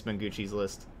playing against Mengucci's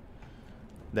list.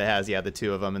 That has, yeah, the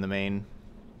two of them in the main.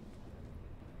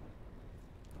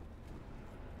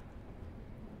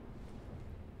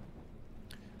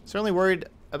 Certainly worried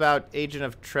about Agent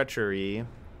of Treachery.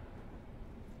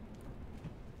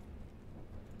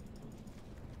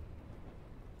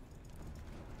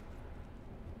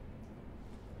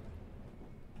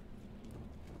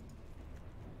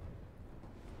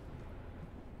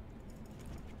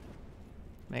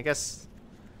 I guess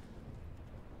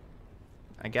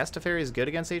Teferi is good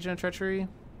against Agent of Treachery.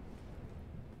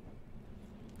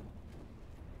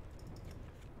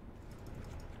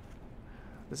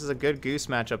 This is a good Goose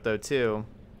matchup, though, too.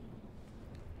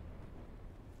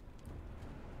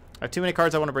 I have too many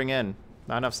cards I want to bring in.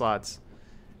 Not enough slots.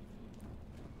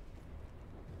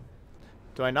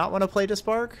 Do I not want to play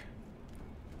Despark?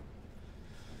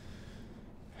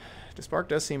 Despark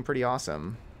does seem pretty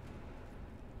awesome.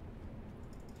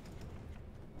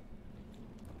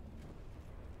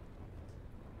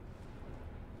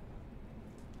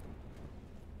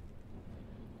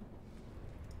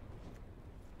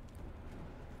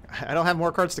 I don't have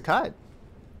more cards to cut.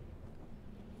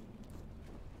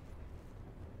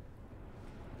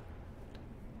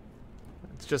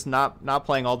 It's just not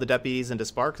playing all the Deputies and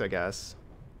Desparks, I guess.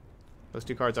 Those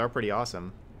two cards are pretty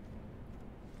awesome.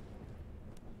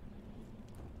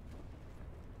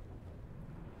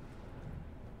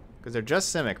 Because they're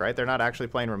just Simic, right? They're not actually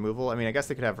playing removal. I mean, I guess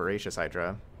they could have Voracious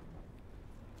Hydra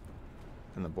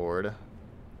in the board.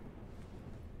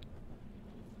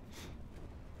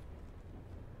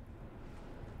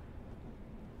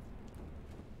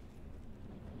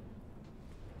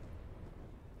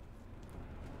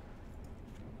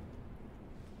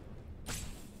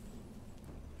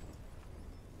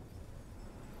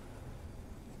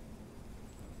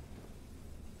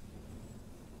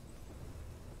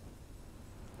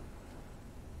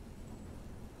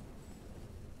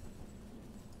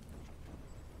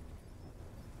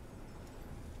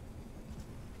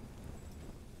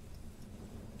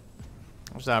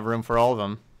 Just not have room for all of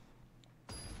them.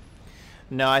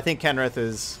 No, I think Kenrith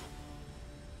is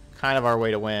kind of our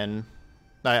way to win.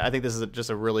 I think this is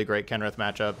just a really great Kenrith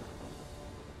matchup.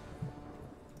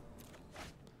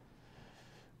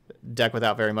 Deck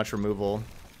without very much removal,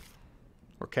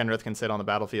 where Kenrith can sit on the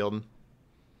battlefield.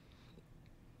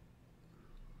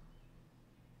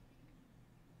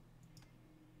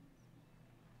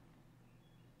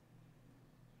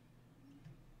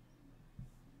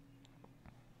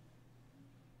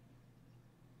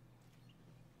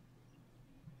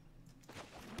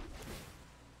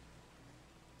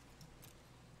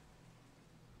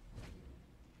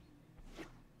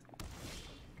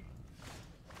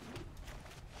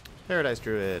 Paradise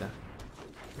Druid.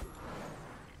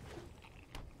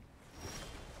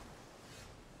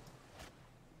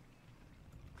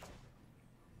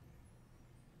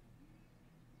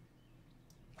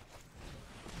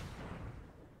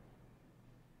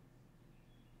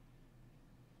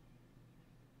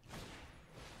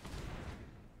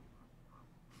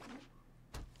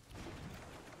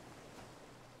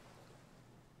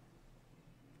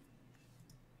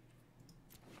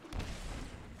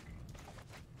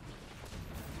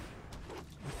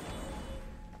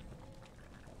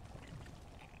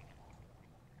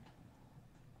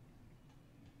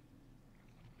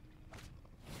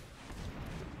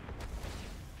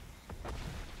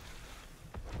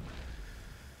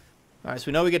 Alright, so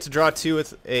we know we get to draw 2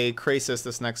 with a Krasis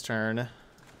this next turn.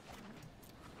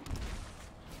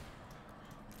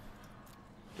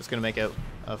 Just gonna make it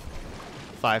a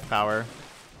 5 power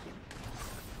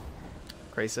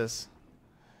Krasis.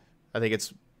 I think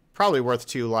it's probably worth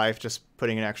 2 life, just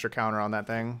putting an extra counter on that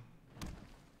thing.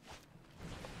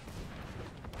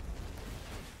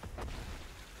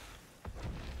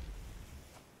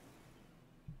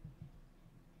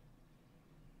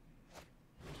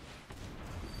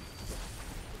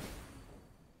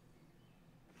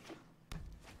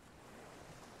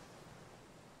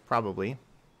 Probably.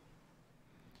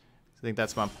 I think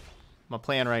that's my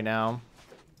plan right now.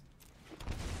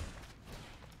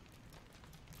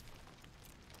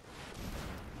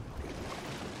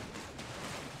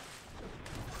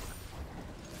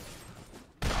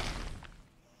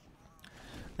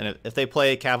 And if they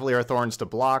play Cavalier of Thorns to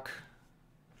block,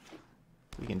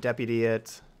 we can Deputy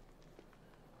it.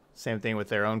 Same thing with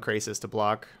their own Krasis to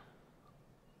block.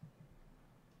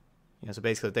 So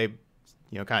basically if they,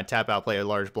 kind of tap out, play a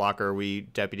large blocker, we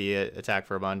deputy it, attack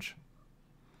for a bunch.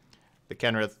 The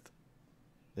Kenrith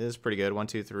is pretty good. 1,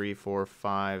 2, 3, 4,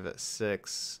 5,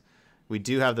 6. We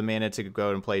do have the mana to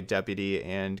go and play deputy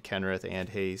and Kenrith and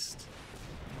haste,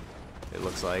 it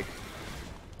looks like.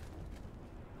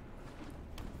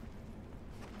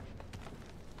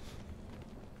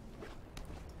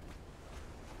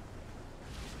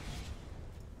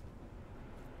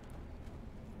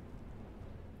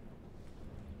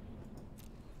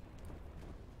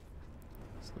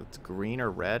 So it's green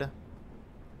or red.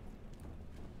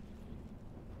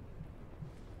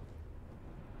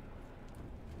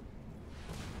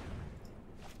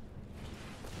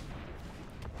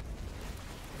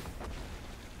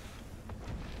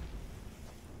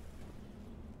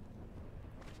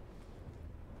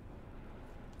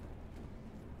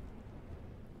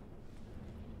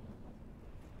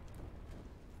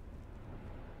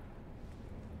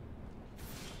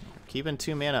 Keeping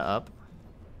 2 mana up.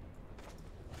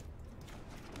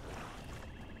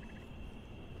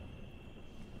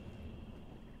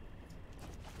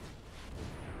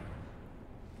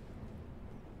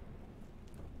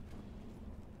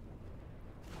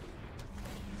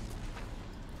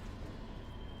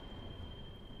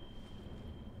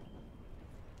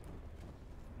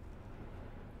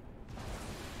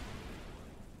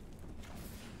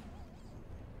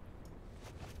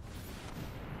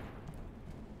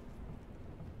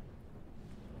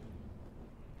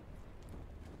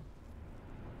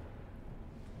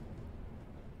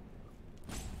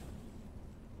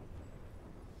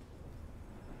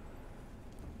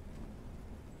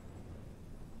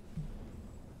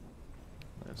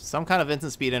 Some kind of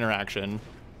instant speed interaction.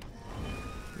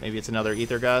 Maybe it's another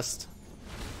Ether Gust.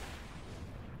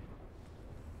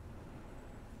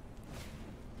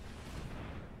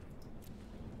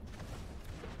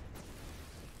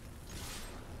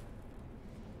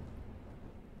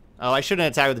 Oh, I shouldn't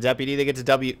attack with the deputy. They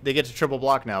get to triple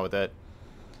block now with it.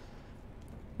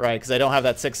 Right, because I don't have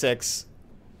that 6/6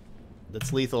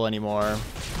 that's lethal anymore.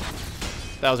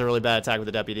 That was a really bad attack with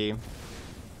the deputy.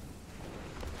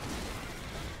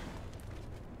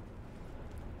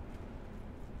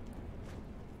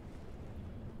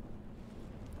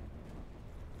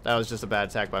 That was just a bad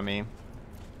attack by me.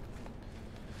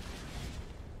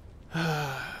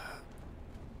 At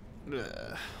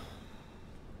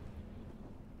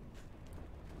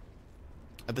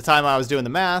the time I was doing the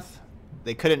math,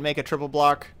 they couldn't make a triple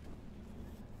block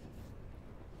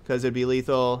because it'd be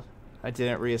lethal. I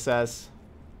didn't reassess.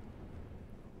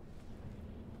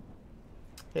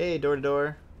 Hey, door to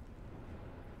door.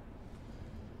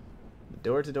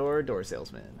 Door to door, door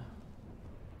salesman.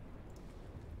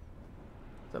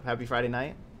 What's up? Happy Friday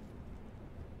night.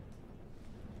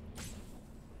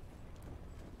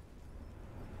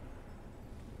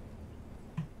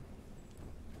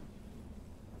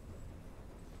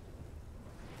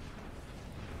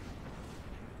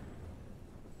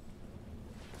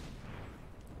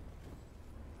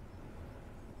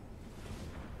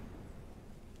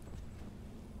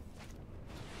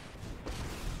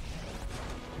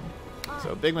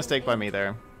 So big mistake by me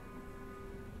there.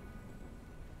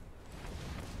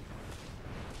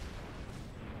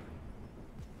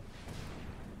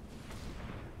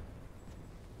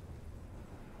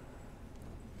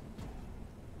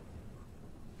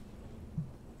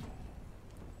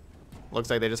 Looks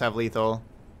like they just have lethal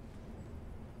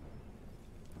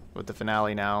with the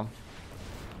finale now.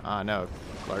 No,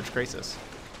 large crisis.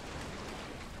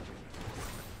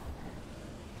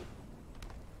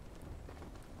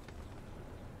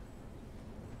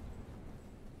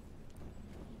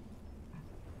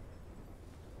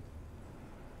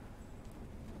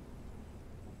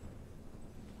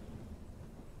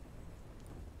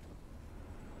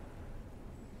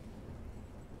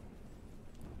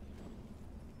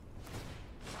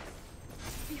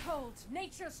 Behold,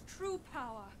 nature's true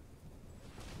power.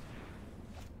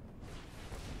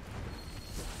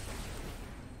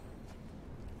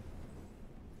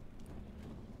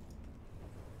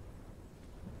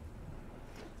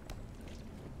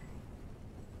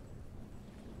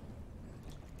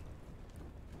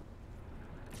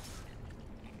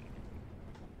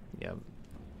 Yep.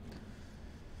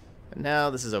 And now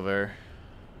this is over.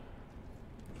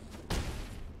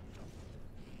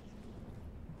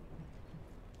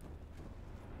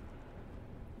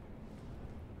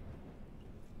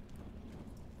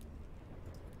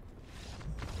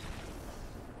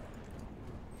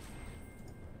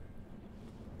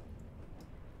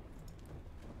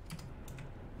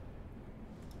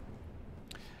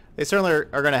 They certainly are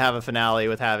going to have a finale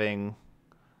with having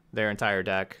their entire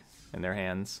deck in their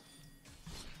hands.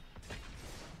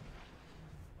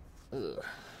 Ugh.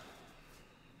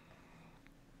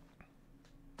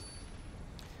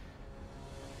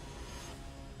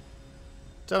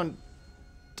 Don't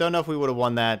know if we would have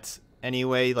won that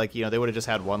anyway. Like, you know, they would have just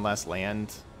had one less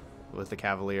land with the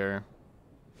Cavalier.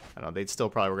 I don't know. They'd still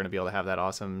probably were going to be able to have that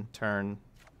awesome turn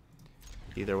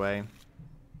either way.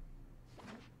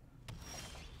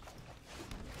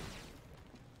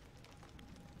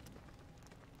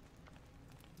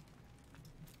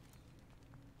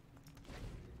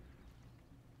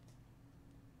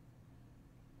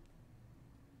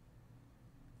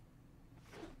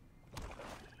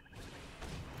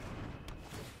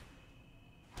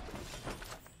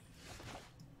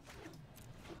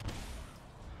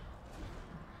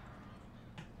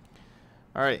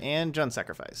 All right, and Jund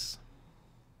Sacrifice.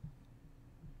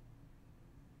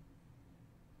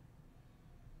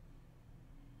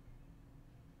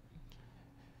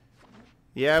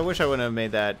 Yeah, I wish I wouldn't have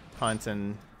made that punt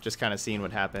and just kind of seen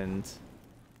what happened.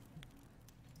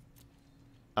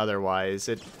 Otherwise,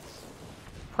 it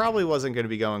probably wasn't going to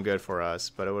be going good for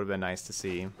us, but it would have been nice to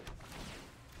see.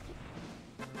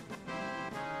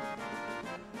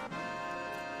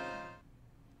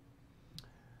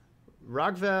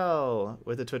 Rockville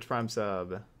with a Twitch Prime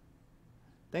sub.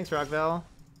 Thanks, Rockville.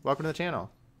 Welcome to the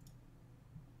channel.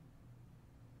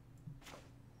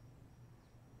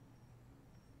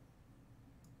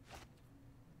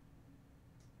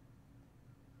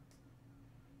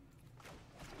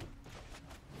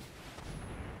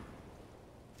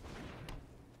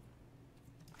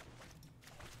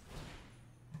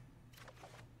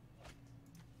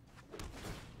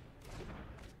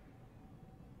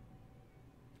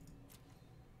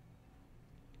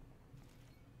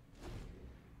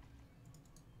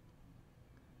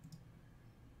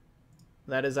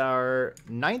 That is our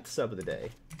 9th sub of the day.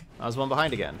 I was one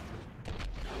behind again.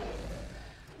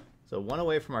 So 1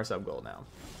 away from our sub goal now.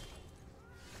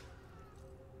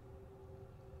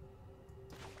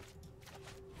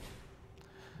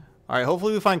 All right,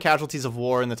 hopefully we find Casualties of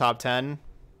War in the top 10.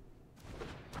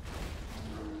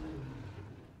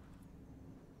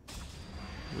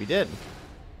 We did.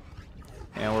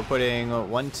 And we're putting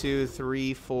 1, 2,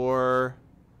 3, 4,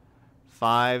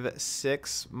 5,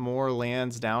 6 more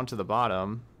lands down to the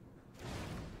bottom.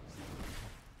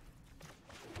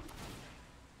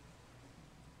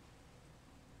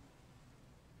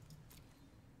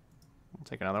 We'll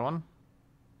take another one.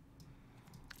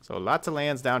 So lots of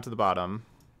lands down to the bottom.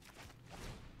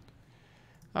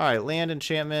 All right, land,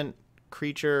 enchantment,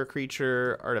 creature,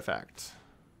 creature, artifact.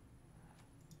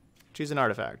 Choose an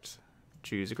artifact.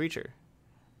 Choose a creature.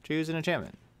 Choose an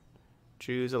enchantment.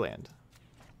 Choose a land.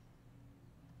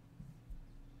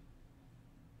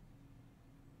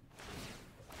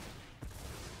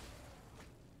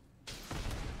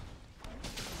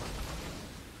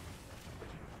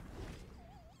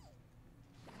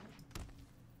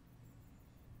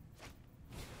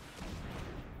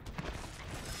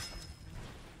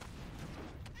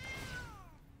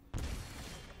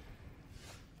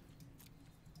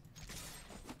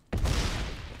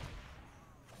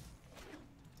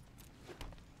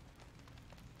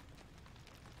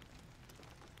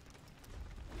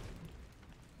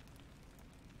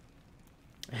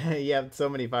 You have so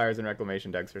many fires and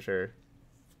reclamation decks for sure.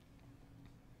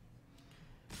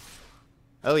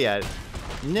 Oh yeah,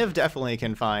 Niv definitely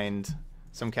can find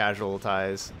some casual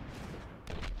ties.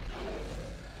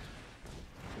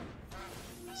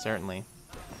 Certainly.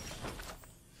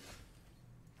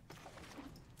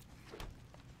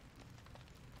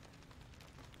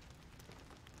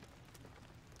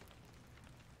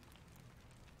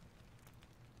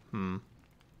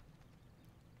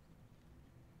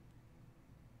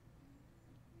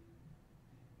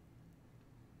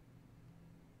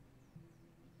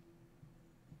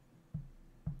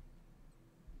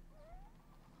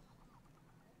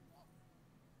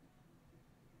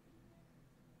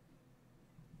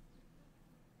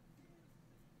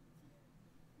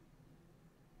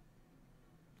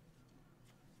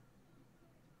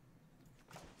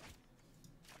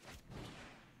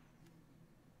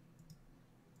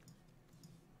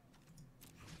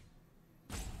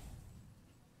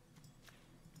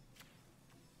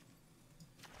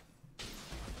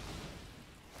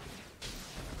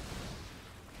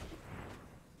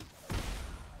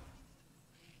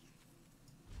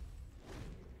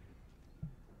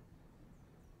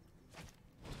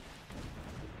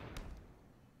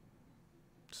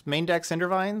 Just main deck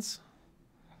Cindervines.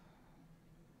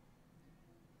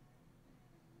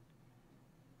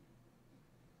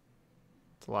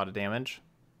 It's a lot of damage.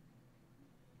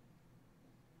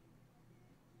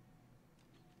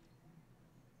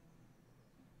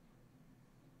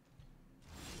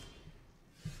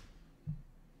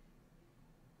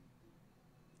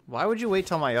 Why would you wait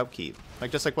till my upkeep?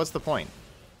 Like, just like, what's the point?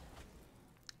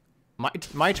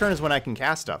 My turn is when I can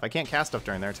cast stuff. I can't cast stuff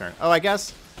during their turn. Oh, I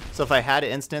guess. So if I had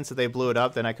an instance that they blew it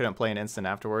up, then I couldn't play an instant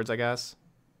afterwards, I guess.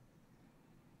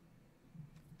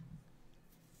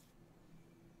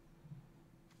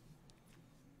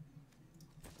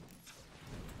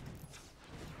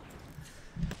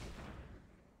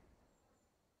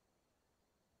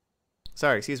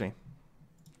 Sorry, excuse me.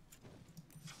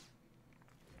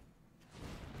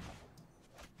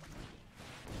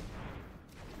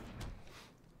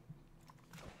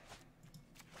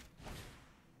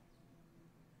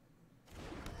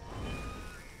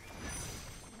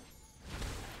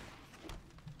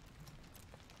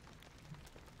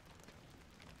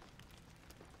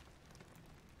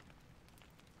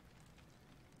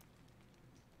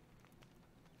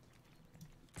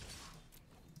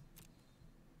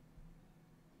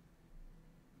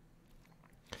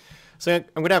 So I'm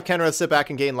going to have Kenrith sit back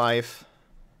and gain life.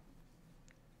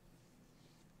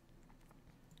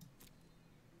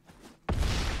 That's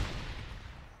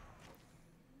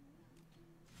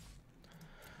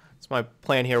my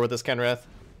plan here with this Kenrith.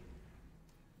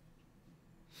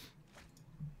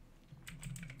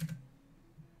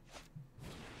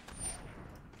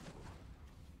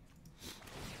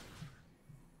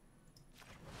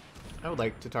 I would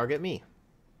like to target me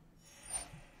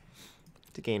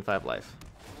to gain 5 life.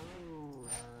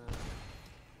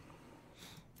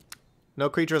 No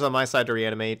creatures on my side to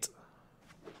reanimate.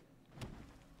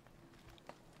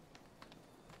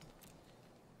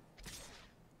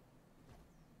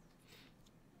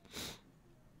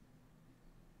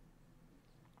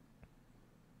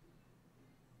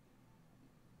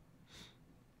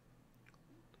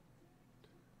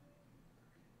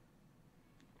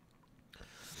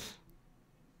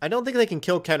 I don't think they can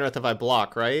kill Kenrith if I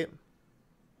block, right?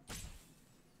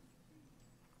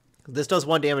 This does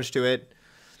 1 damage to it.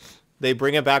 They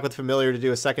bring it back with Familiar to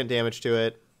do a 2nd damage to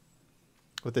it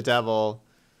with the Devil.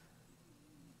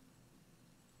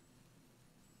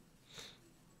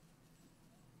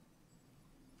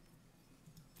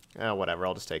 Oh, whatever.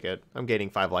 I'll just take it. I'm gaining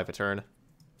 5 life a turn.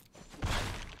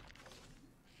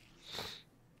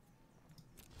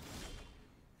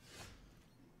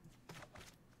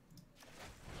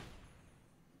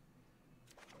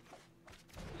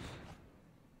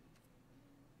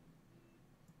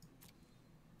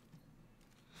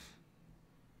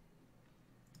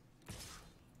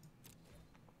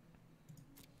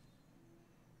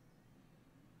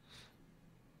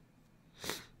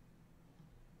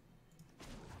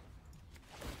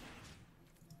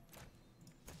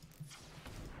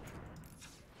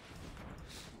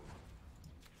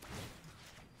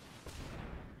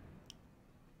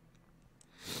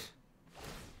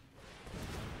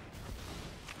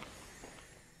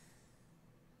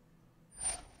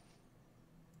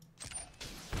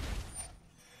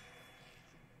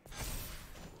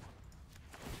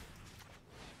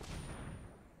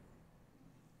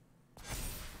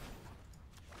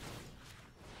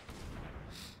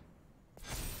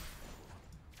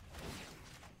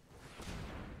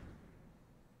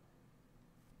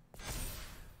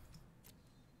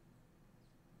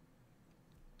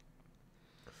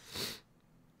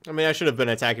 I mean, I should have been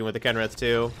attacking with the Kenrith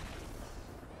too.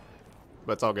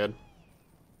 But it's all good.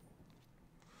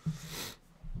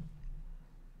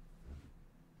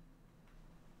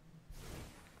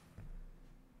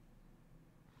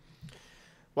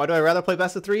 Why do I rather play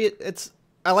best of 3?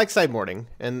 I like sideboarding,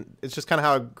 and it's just kind of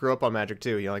how I grew up on Magic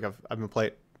too. You know, like I've been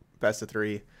playing best of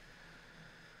 3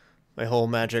 my whole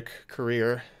Magic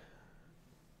career.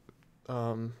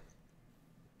 But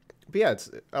yeah,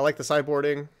 I like the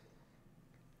sideboarding.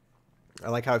 I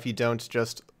like how if you don't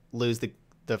just lose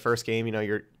the first game, you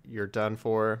know, you're done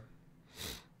for.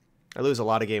 I lose a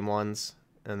lot of game 1s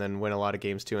and then win a lot of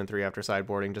games 2 and 3 after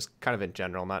sideboarding, just kind of in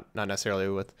general, not necessarily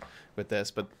with this,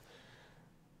 but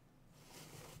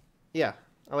yeah,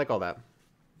 I like all that.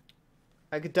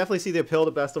 I could definitely see the appeal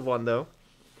to best of 1 though.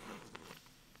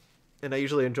 And I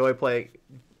usually enjoy playing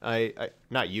I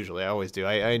not usually, I always do.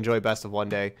 I enjoy best of 1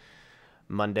 day,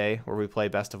 Monday, where we play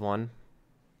best of 1.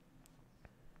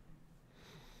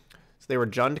 So they were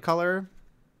Jund color.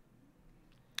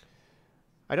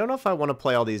 I don't know if I want to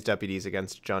play all these deputies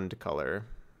against Jund color.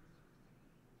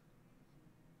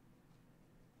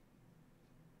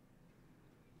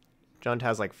 Jund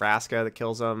has like Vraska that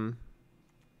kills them.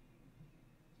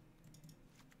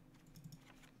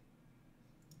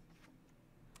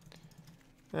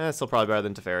 Still probably better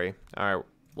than Teferi. All right,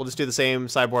 we'll just do the same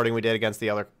sideboarding we did against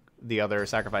the other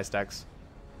sacrifice decks.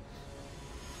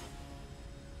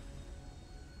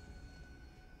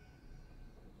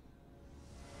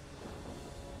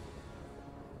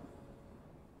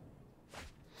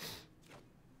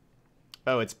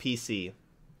 Oh, it's PC.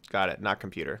 Got it, not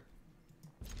computer.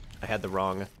 I had the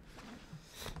wrong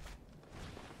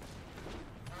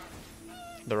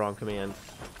command.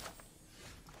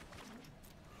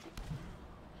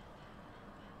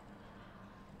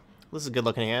 This is a good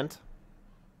looking hand.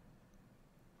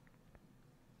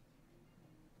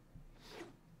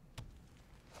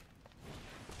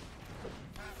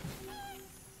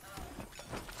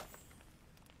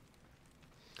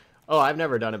 Oh, I've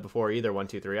never done it before either, 1,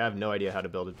 2, 3. I have no idea how to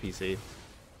build a PC.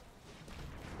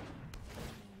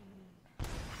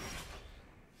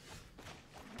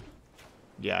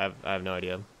 Yeah, I have no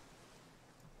idea.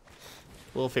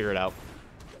 We'll figure it out.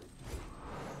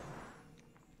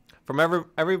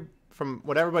 From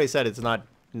what everybody said, it's not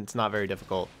very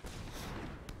difficult.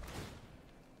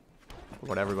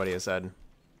 What everybody has said.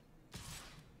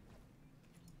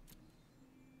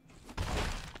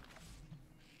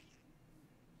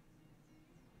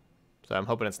 So I'm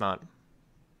hoping it's not.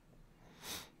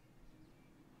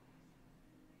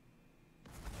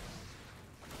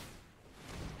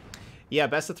 Yeah,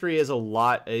 best of 3 is a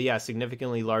lot, yeah,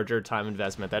 significantly larger time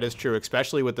investment. That is true,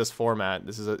 especially with this format.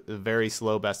 This is a very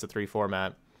slow best of 3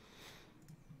 format.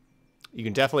 You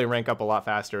can definitely rank up a lot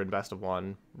faster in best of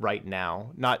 1 right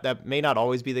now. That may not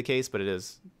always be the case, but it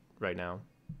is right now.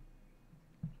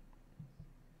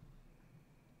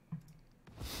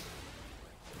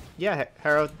 Yeah,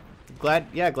 Harrow, glad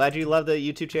you love the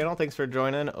YouTube channel. Thanks for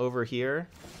joining over here.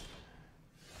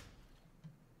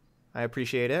 I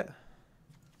appreciate it.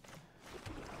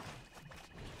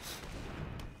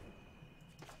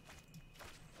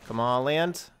 Come on,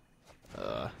 land.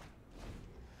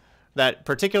 That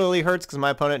particularly hurts because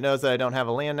my opponent knows that I don't have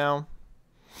a land now.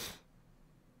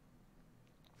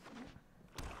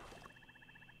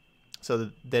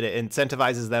 So that it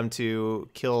incentivizes them to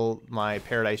kill my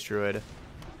Paradise Druid.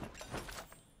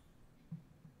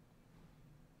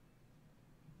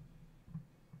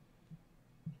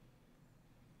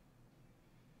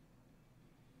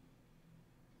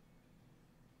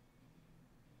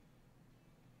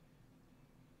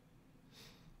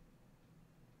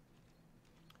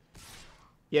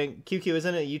 Yeah, QQ,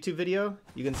 isn't it a YouTube video?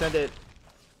 You can send it...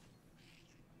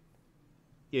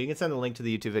 Yeah, you can send the link to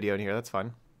the YouTube video in here. That's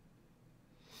fine.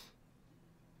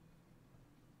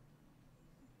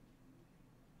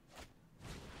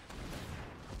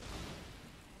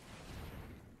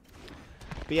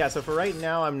 But yeah, so for right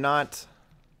now, I'm not...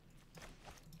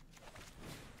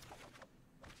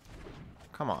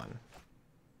 Come on.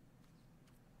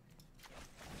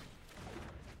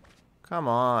 Come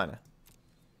on.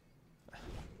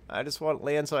 I just want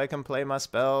land so I can play my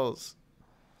spells.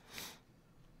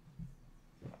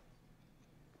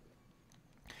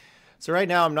 So right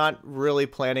now I'm not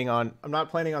planning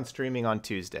on streaming on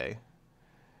Tuesday.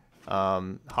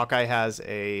 Hawkeye has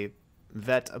a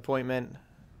vet appointment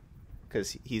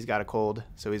because he's got a cold,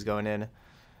 so he's going in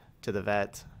to the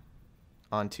vet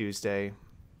on Tuesday.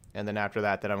 And then after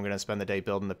that, I'm going to spend the day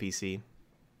building the PC.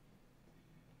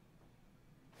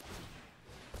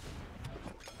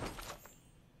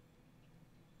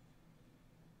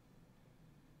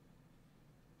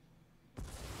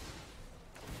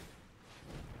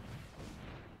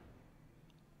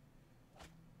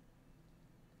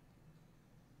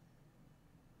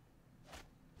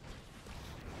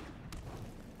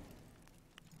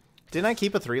 Didn't I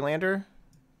keep a 3-lander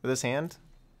with this hand?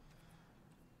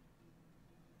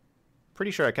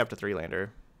 Pretty sure I kept a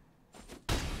 3-lander.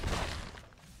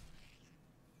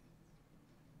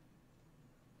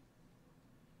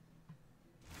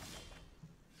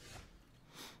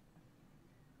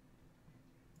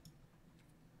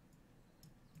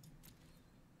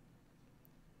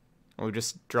 We've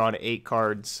just drawn 8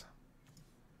 cards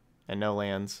and no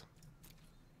lands.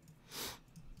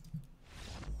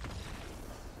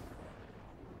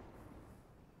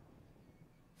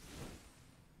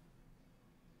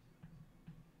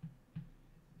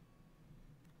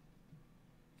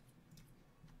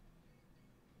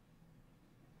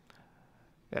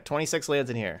 Got 26 lands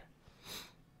in here.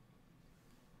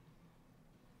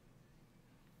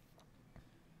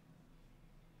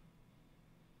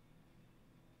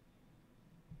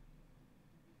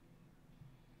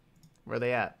 Where are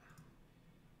they at?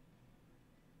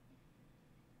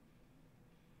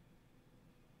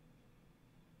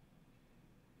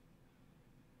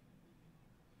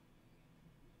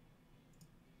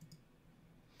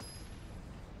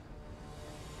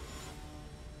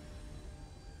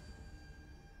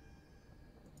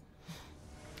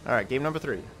 All right, game number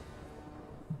 3.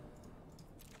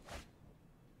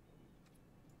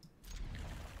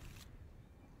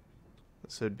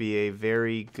 This would be a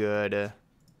very good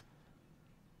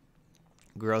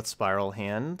Growth Spiral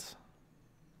hand.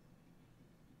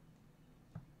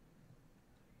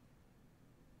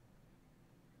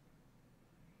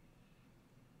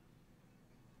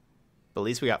 But at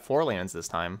least we got 4 lands this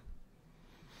time.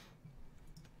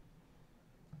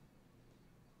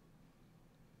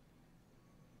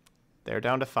 They're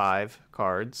down to 5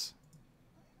 cards.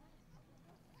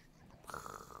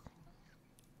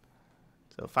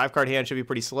 So 5-card hand should be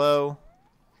pretty slow.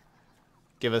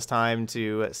 Give us time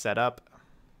to set up.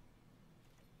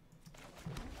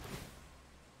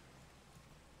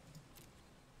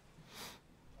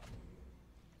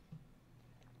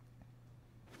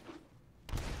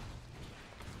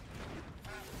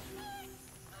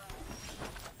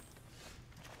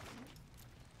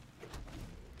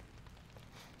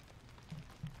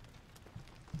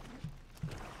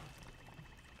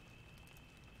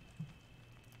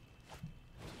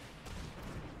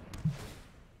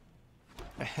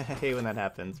 I hate when that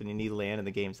happens, when you need land and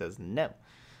the game says no.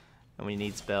 And when you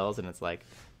need spells and it's like,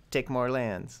 take more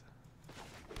lands.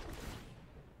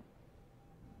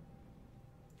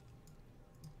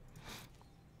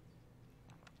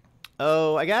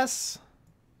 Oh, I guess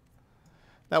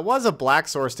that was a black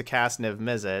source to cast Niv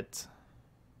Mizzet.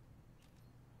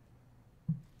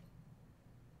 I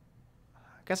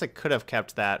guess I could have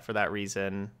kept that for that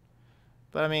reason.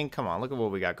 But I mean, come on, look at what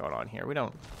we got going on here. We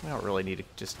don't really need to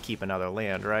just keep another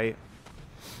land, right?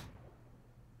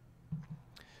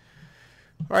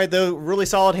 All right, though, really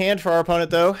solid hand for our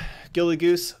opponent, though. Gilded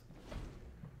Goose,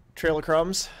 Trail of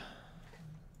Crumbs.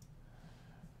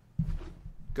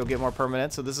 Go get more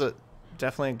permanent. So this is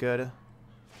definitely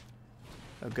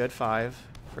a good 5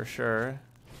 for sure.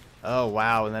 Oh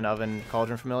wow, and then Oven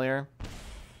Cauldron Familiar.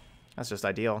 That's just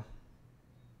ideal.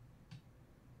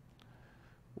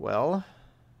 Well,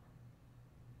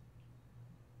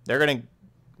 they're going to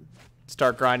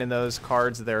start grinding those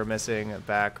cards that they were missing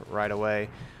back right away.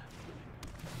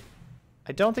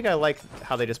 I don't think I like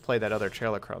how they just played that other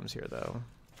Trail of Crumbs here, though.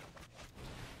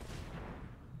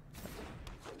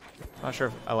 Not sure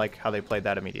if I like how they played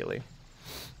that immediately.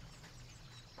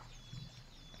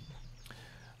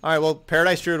 Alright, well,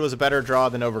 Paradise Druid was a better draw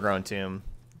than Overgrown Tomb,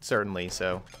 certainly,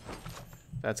 so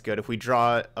that's good. If we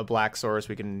draw a black source,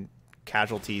 we can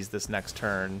casualties this next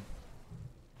turn.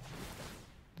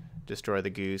 Destroy the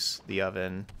Goose, the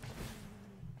Oven,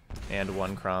 and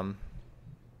 1 Crumb.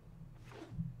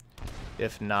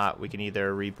 If not, we can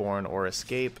either Reborn or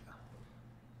Escape.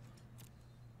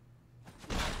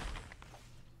 I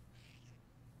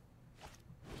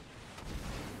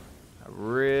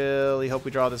really hope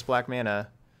we draw this black mana.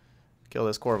 Kill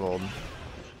this Corvold.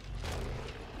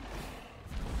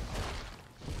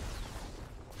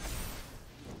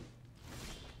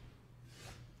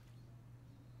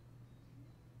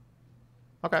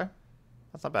 Okay,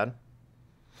 that's not bad.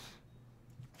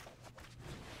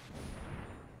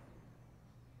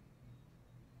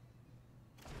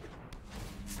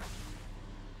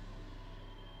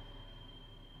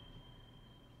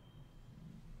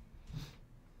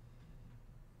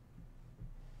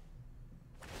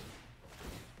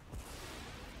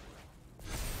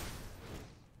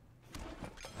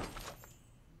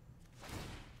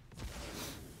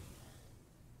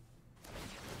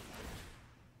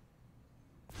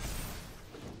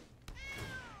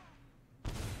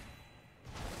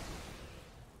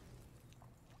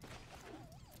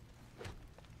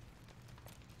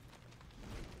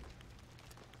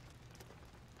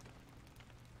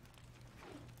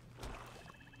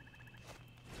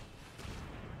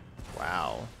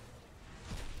 Wow.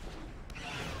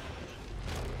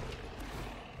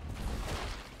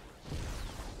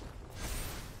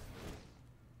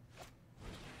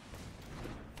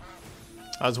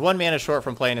 I was 1 mana short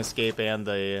from playing Escape and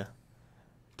the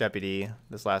Deputy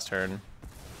this last turn.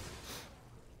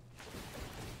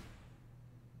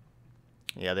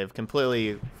 Yeah, they've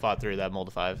completely fought through that Mold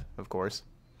of 5, of course.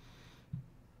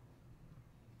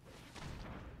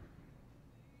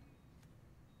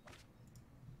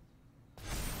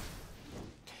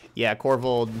 Yeah,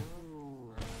 Corvold,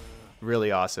 really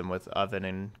awesome with Oven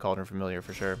and Cauldron Familiar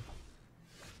for sure.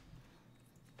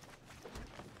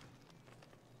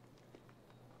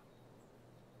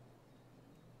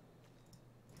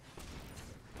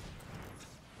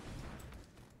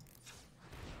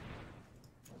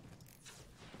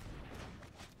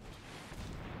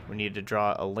 We need to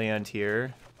draw a land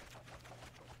here.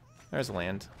 There's a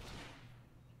land.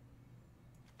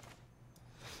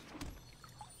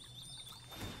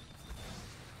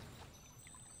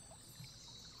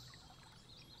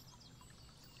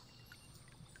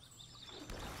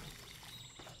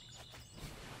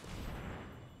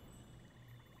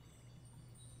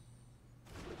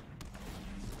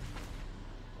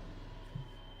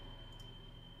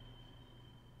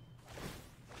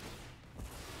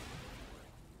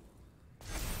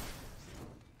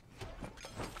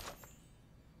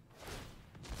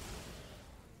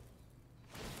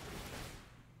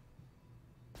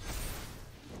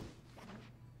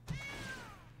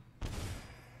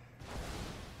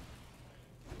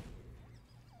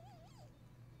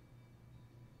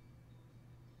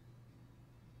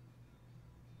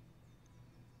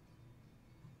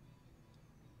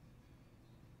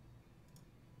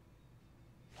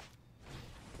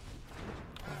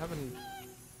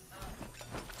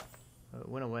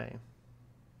 went away.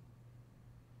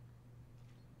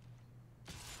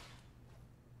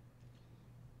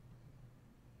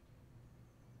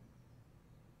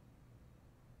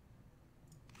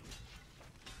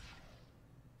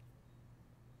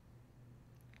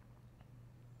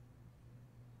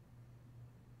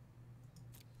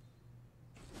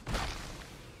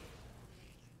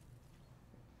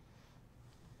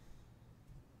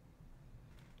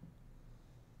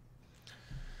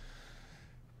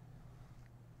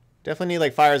 Definitely need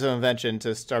like Fires of Invention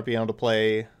to start being able to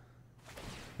play,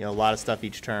 you know, a lot of stuff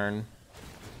each turn.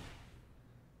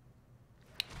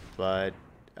 But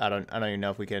I don't even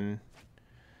know if we can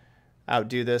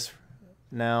outdo this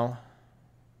now.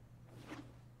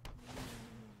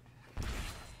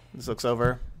 This looks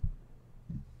over.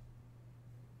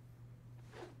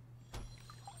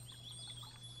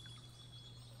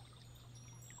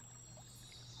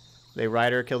 They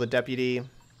Rider, kill the deputy.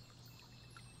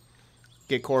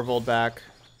 Get Corvold back.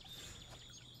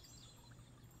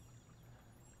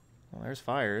 Well, there's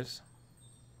Fires.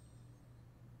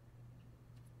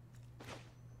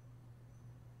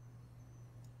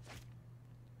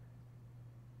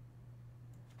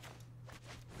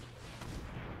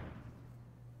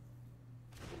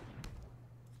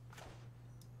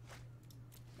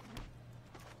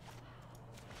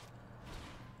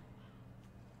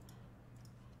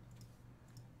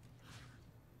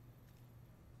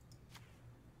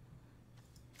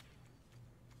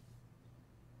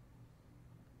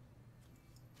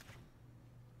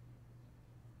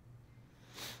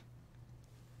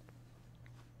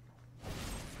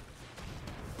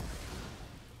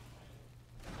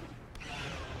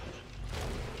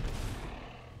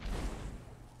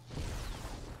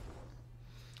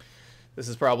 This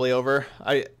is probably over.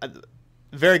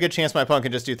 Very good chance my opponent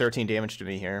can just do 13 damage to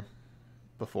me here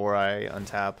before I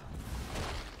untap.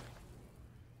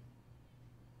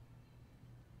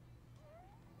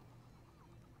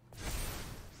 So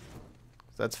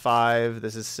that's 5.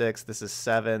 This is 6. This is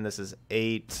 7. This is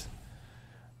 8.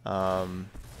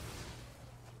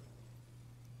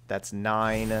 That's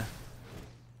 9.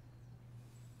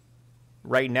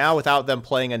 Right now, without them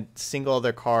playing a single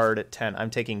other card at 10, I'm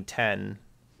taking 10.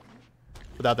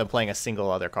 Without them playing a single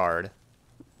other card.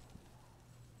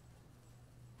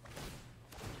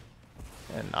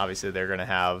 And obviously they're gonna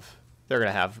have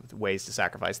ways to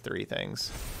sacrifice 3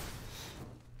 things.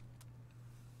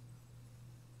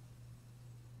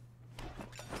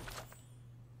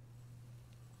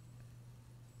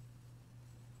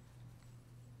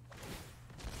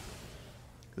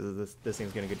 Because this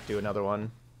thing's gonna do another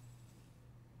one.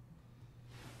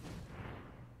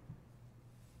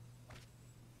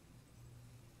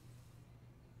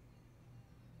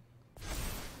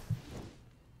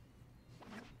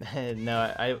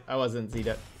 No, I wasn't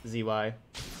ZY.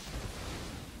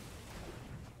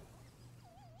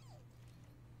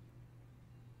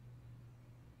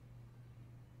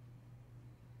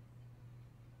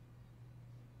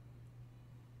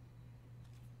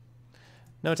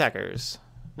 No attackers.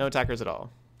 No attackers at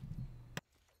all.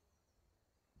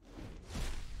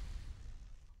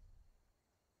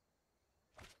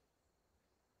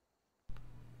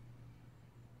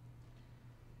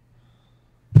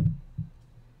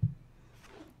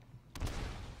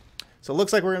 So it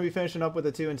looks like we're going to be finishing up with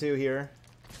a 2-2 here.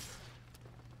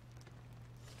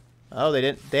 Oh, they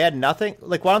didn't. They had nothing.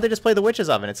 Like, why don't they just play the Witch's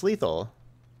Oven? It's lethal.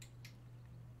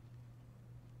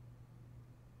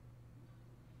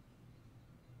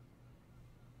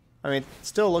 I mean, it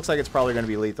still looks like it's probably going to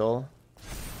be lethal.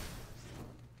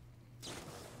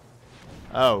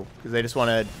 Oh, because they just want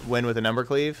to win with a number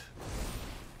cleave?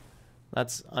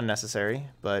 That's unnecessary,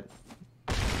 but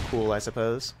cool, I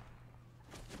suppose.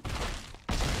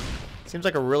 Seems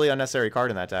like a really unnecessary card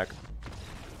in that deck.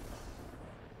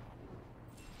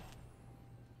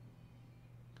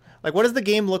 Like, what does the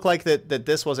game look like that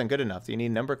this wasn't good enough? Do you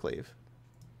need number cleave?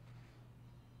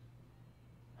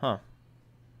 Huh.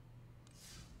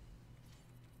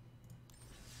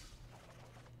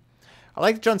 I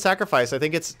like Jund Sacrifice. I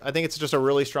think it's just a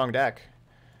really strong deck.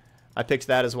 I picked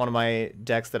that as one of my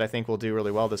decks that I think will do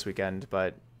really well this weekend,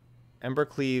 but Ember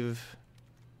Cleave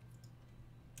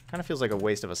kind of feels like a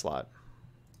waste of a slot.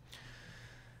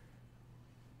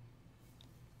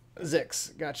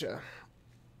 Zix, gotcha.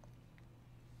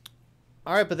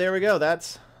 All right, but there we go.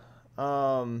 That's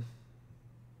some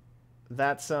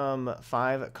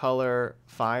 5-color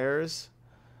fires.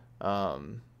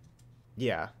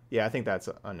 Yeah, I think that's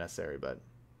unnecessary, but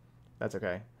that's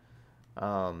okay.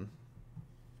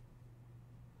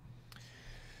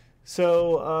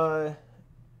 So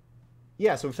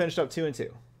we finished up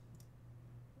 2-2.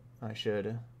 I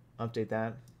should update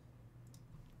that.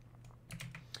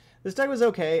 This deck was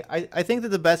okay. I think that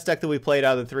the best deck that we played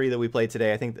out of the 3 that we played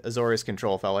today, I think Azorius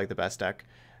Control felt like the best deck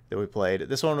that we played.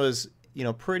 This one was, you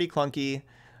know, pretty clunky.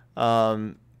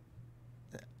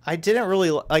 I didn't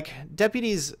really like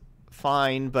Deputy's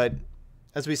fine, but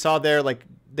as we saw there, like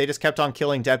they just kept on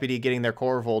killing Deputy, getting their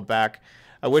Corvold back.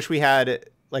 I wish we had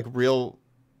like I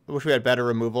wish we had better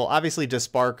removal. Obviously,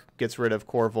 Dispark gets rid of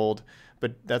Corvold,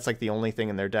 but that's like the only thing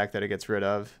in their deck that it gets rid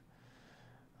of.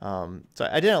 So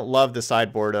I didn't love the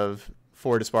sideboard of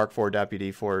 4 Dispark, 4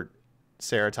 Deputy, 4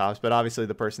 Ceratops, but obviously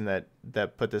the person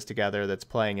that put this together, that's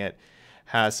playing it,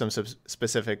 has some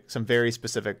very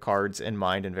specific cards in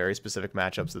mind and very specific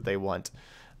matchups that they want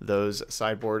those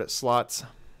sideboard slots.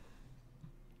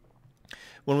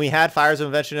 When we had Fires of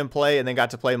Invention in play and then got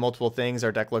to play multiple things,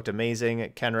 our deck looked amazing.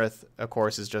 Kenrith, of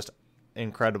course, is just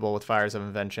incredible with Fires of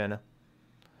Invention.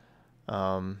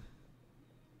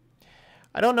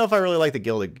 I don't know if I really like the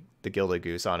Gilded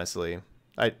Goose, honestly.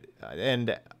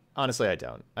 Honestly, I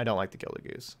don't. I don't like the Gilded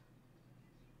Goose.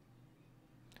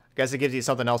 I guess it gives you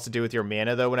something else to do with your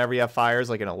mana, though, whenever you have fires,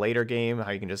 like in a later game,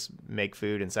 how you can just make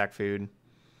food and sack food.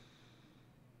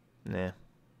 Nah.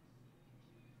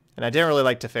 And I didn't really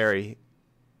like Teferi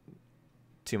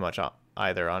too much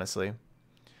either, honestly.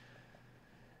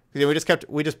 Because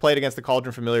we just played against the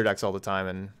Cauldron Familiar decks all the time,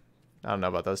 and I don't know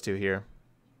about those two here.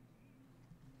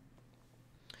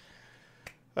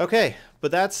 Okay,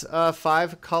 but that's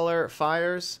 5 color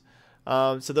fires.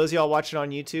 So those of y'all watching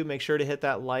on YouTube, make sure to hit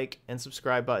that like and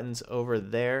subscribe buttons over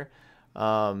there.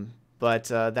 But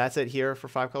that's it here for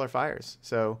 5 color fires.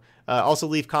 So also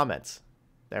leave comments.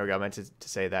 There we go. I meant to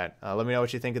say that. Let me know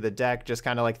what you think of the deck. Just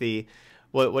kind of like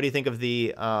what do you think of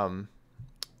the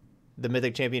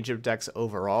Mythic Championship decks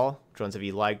overall? Which ones have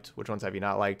you liked? Which ones have you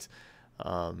not liked?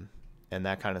 And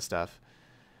that kind of stuff.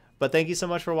 But thank you so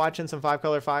much for watching some 5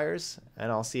 color fires,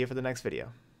 and I'll see you for the next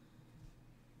video.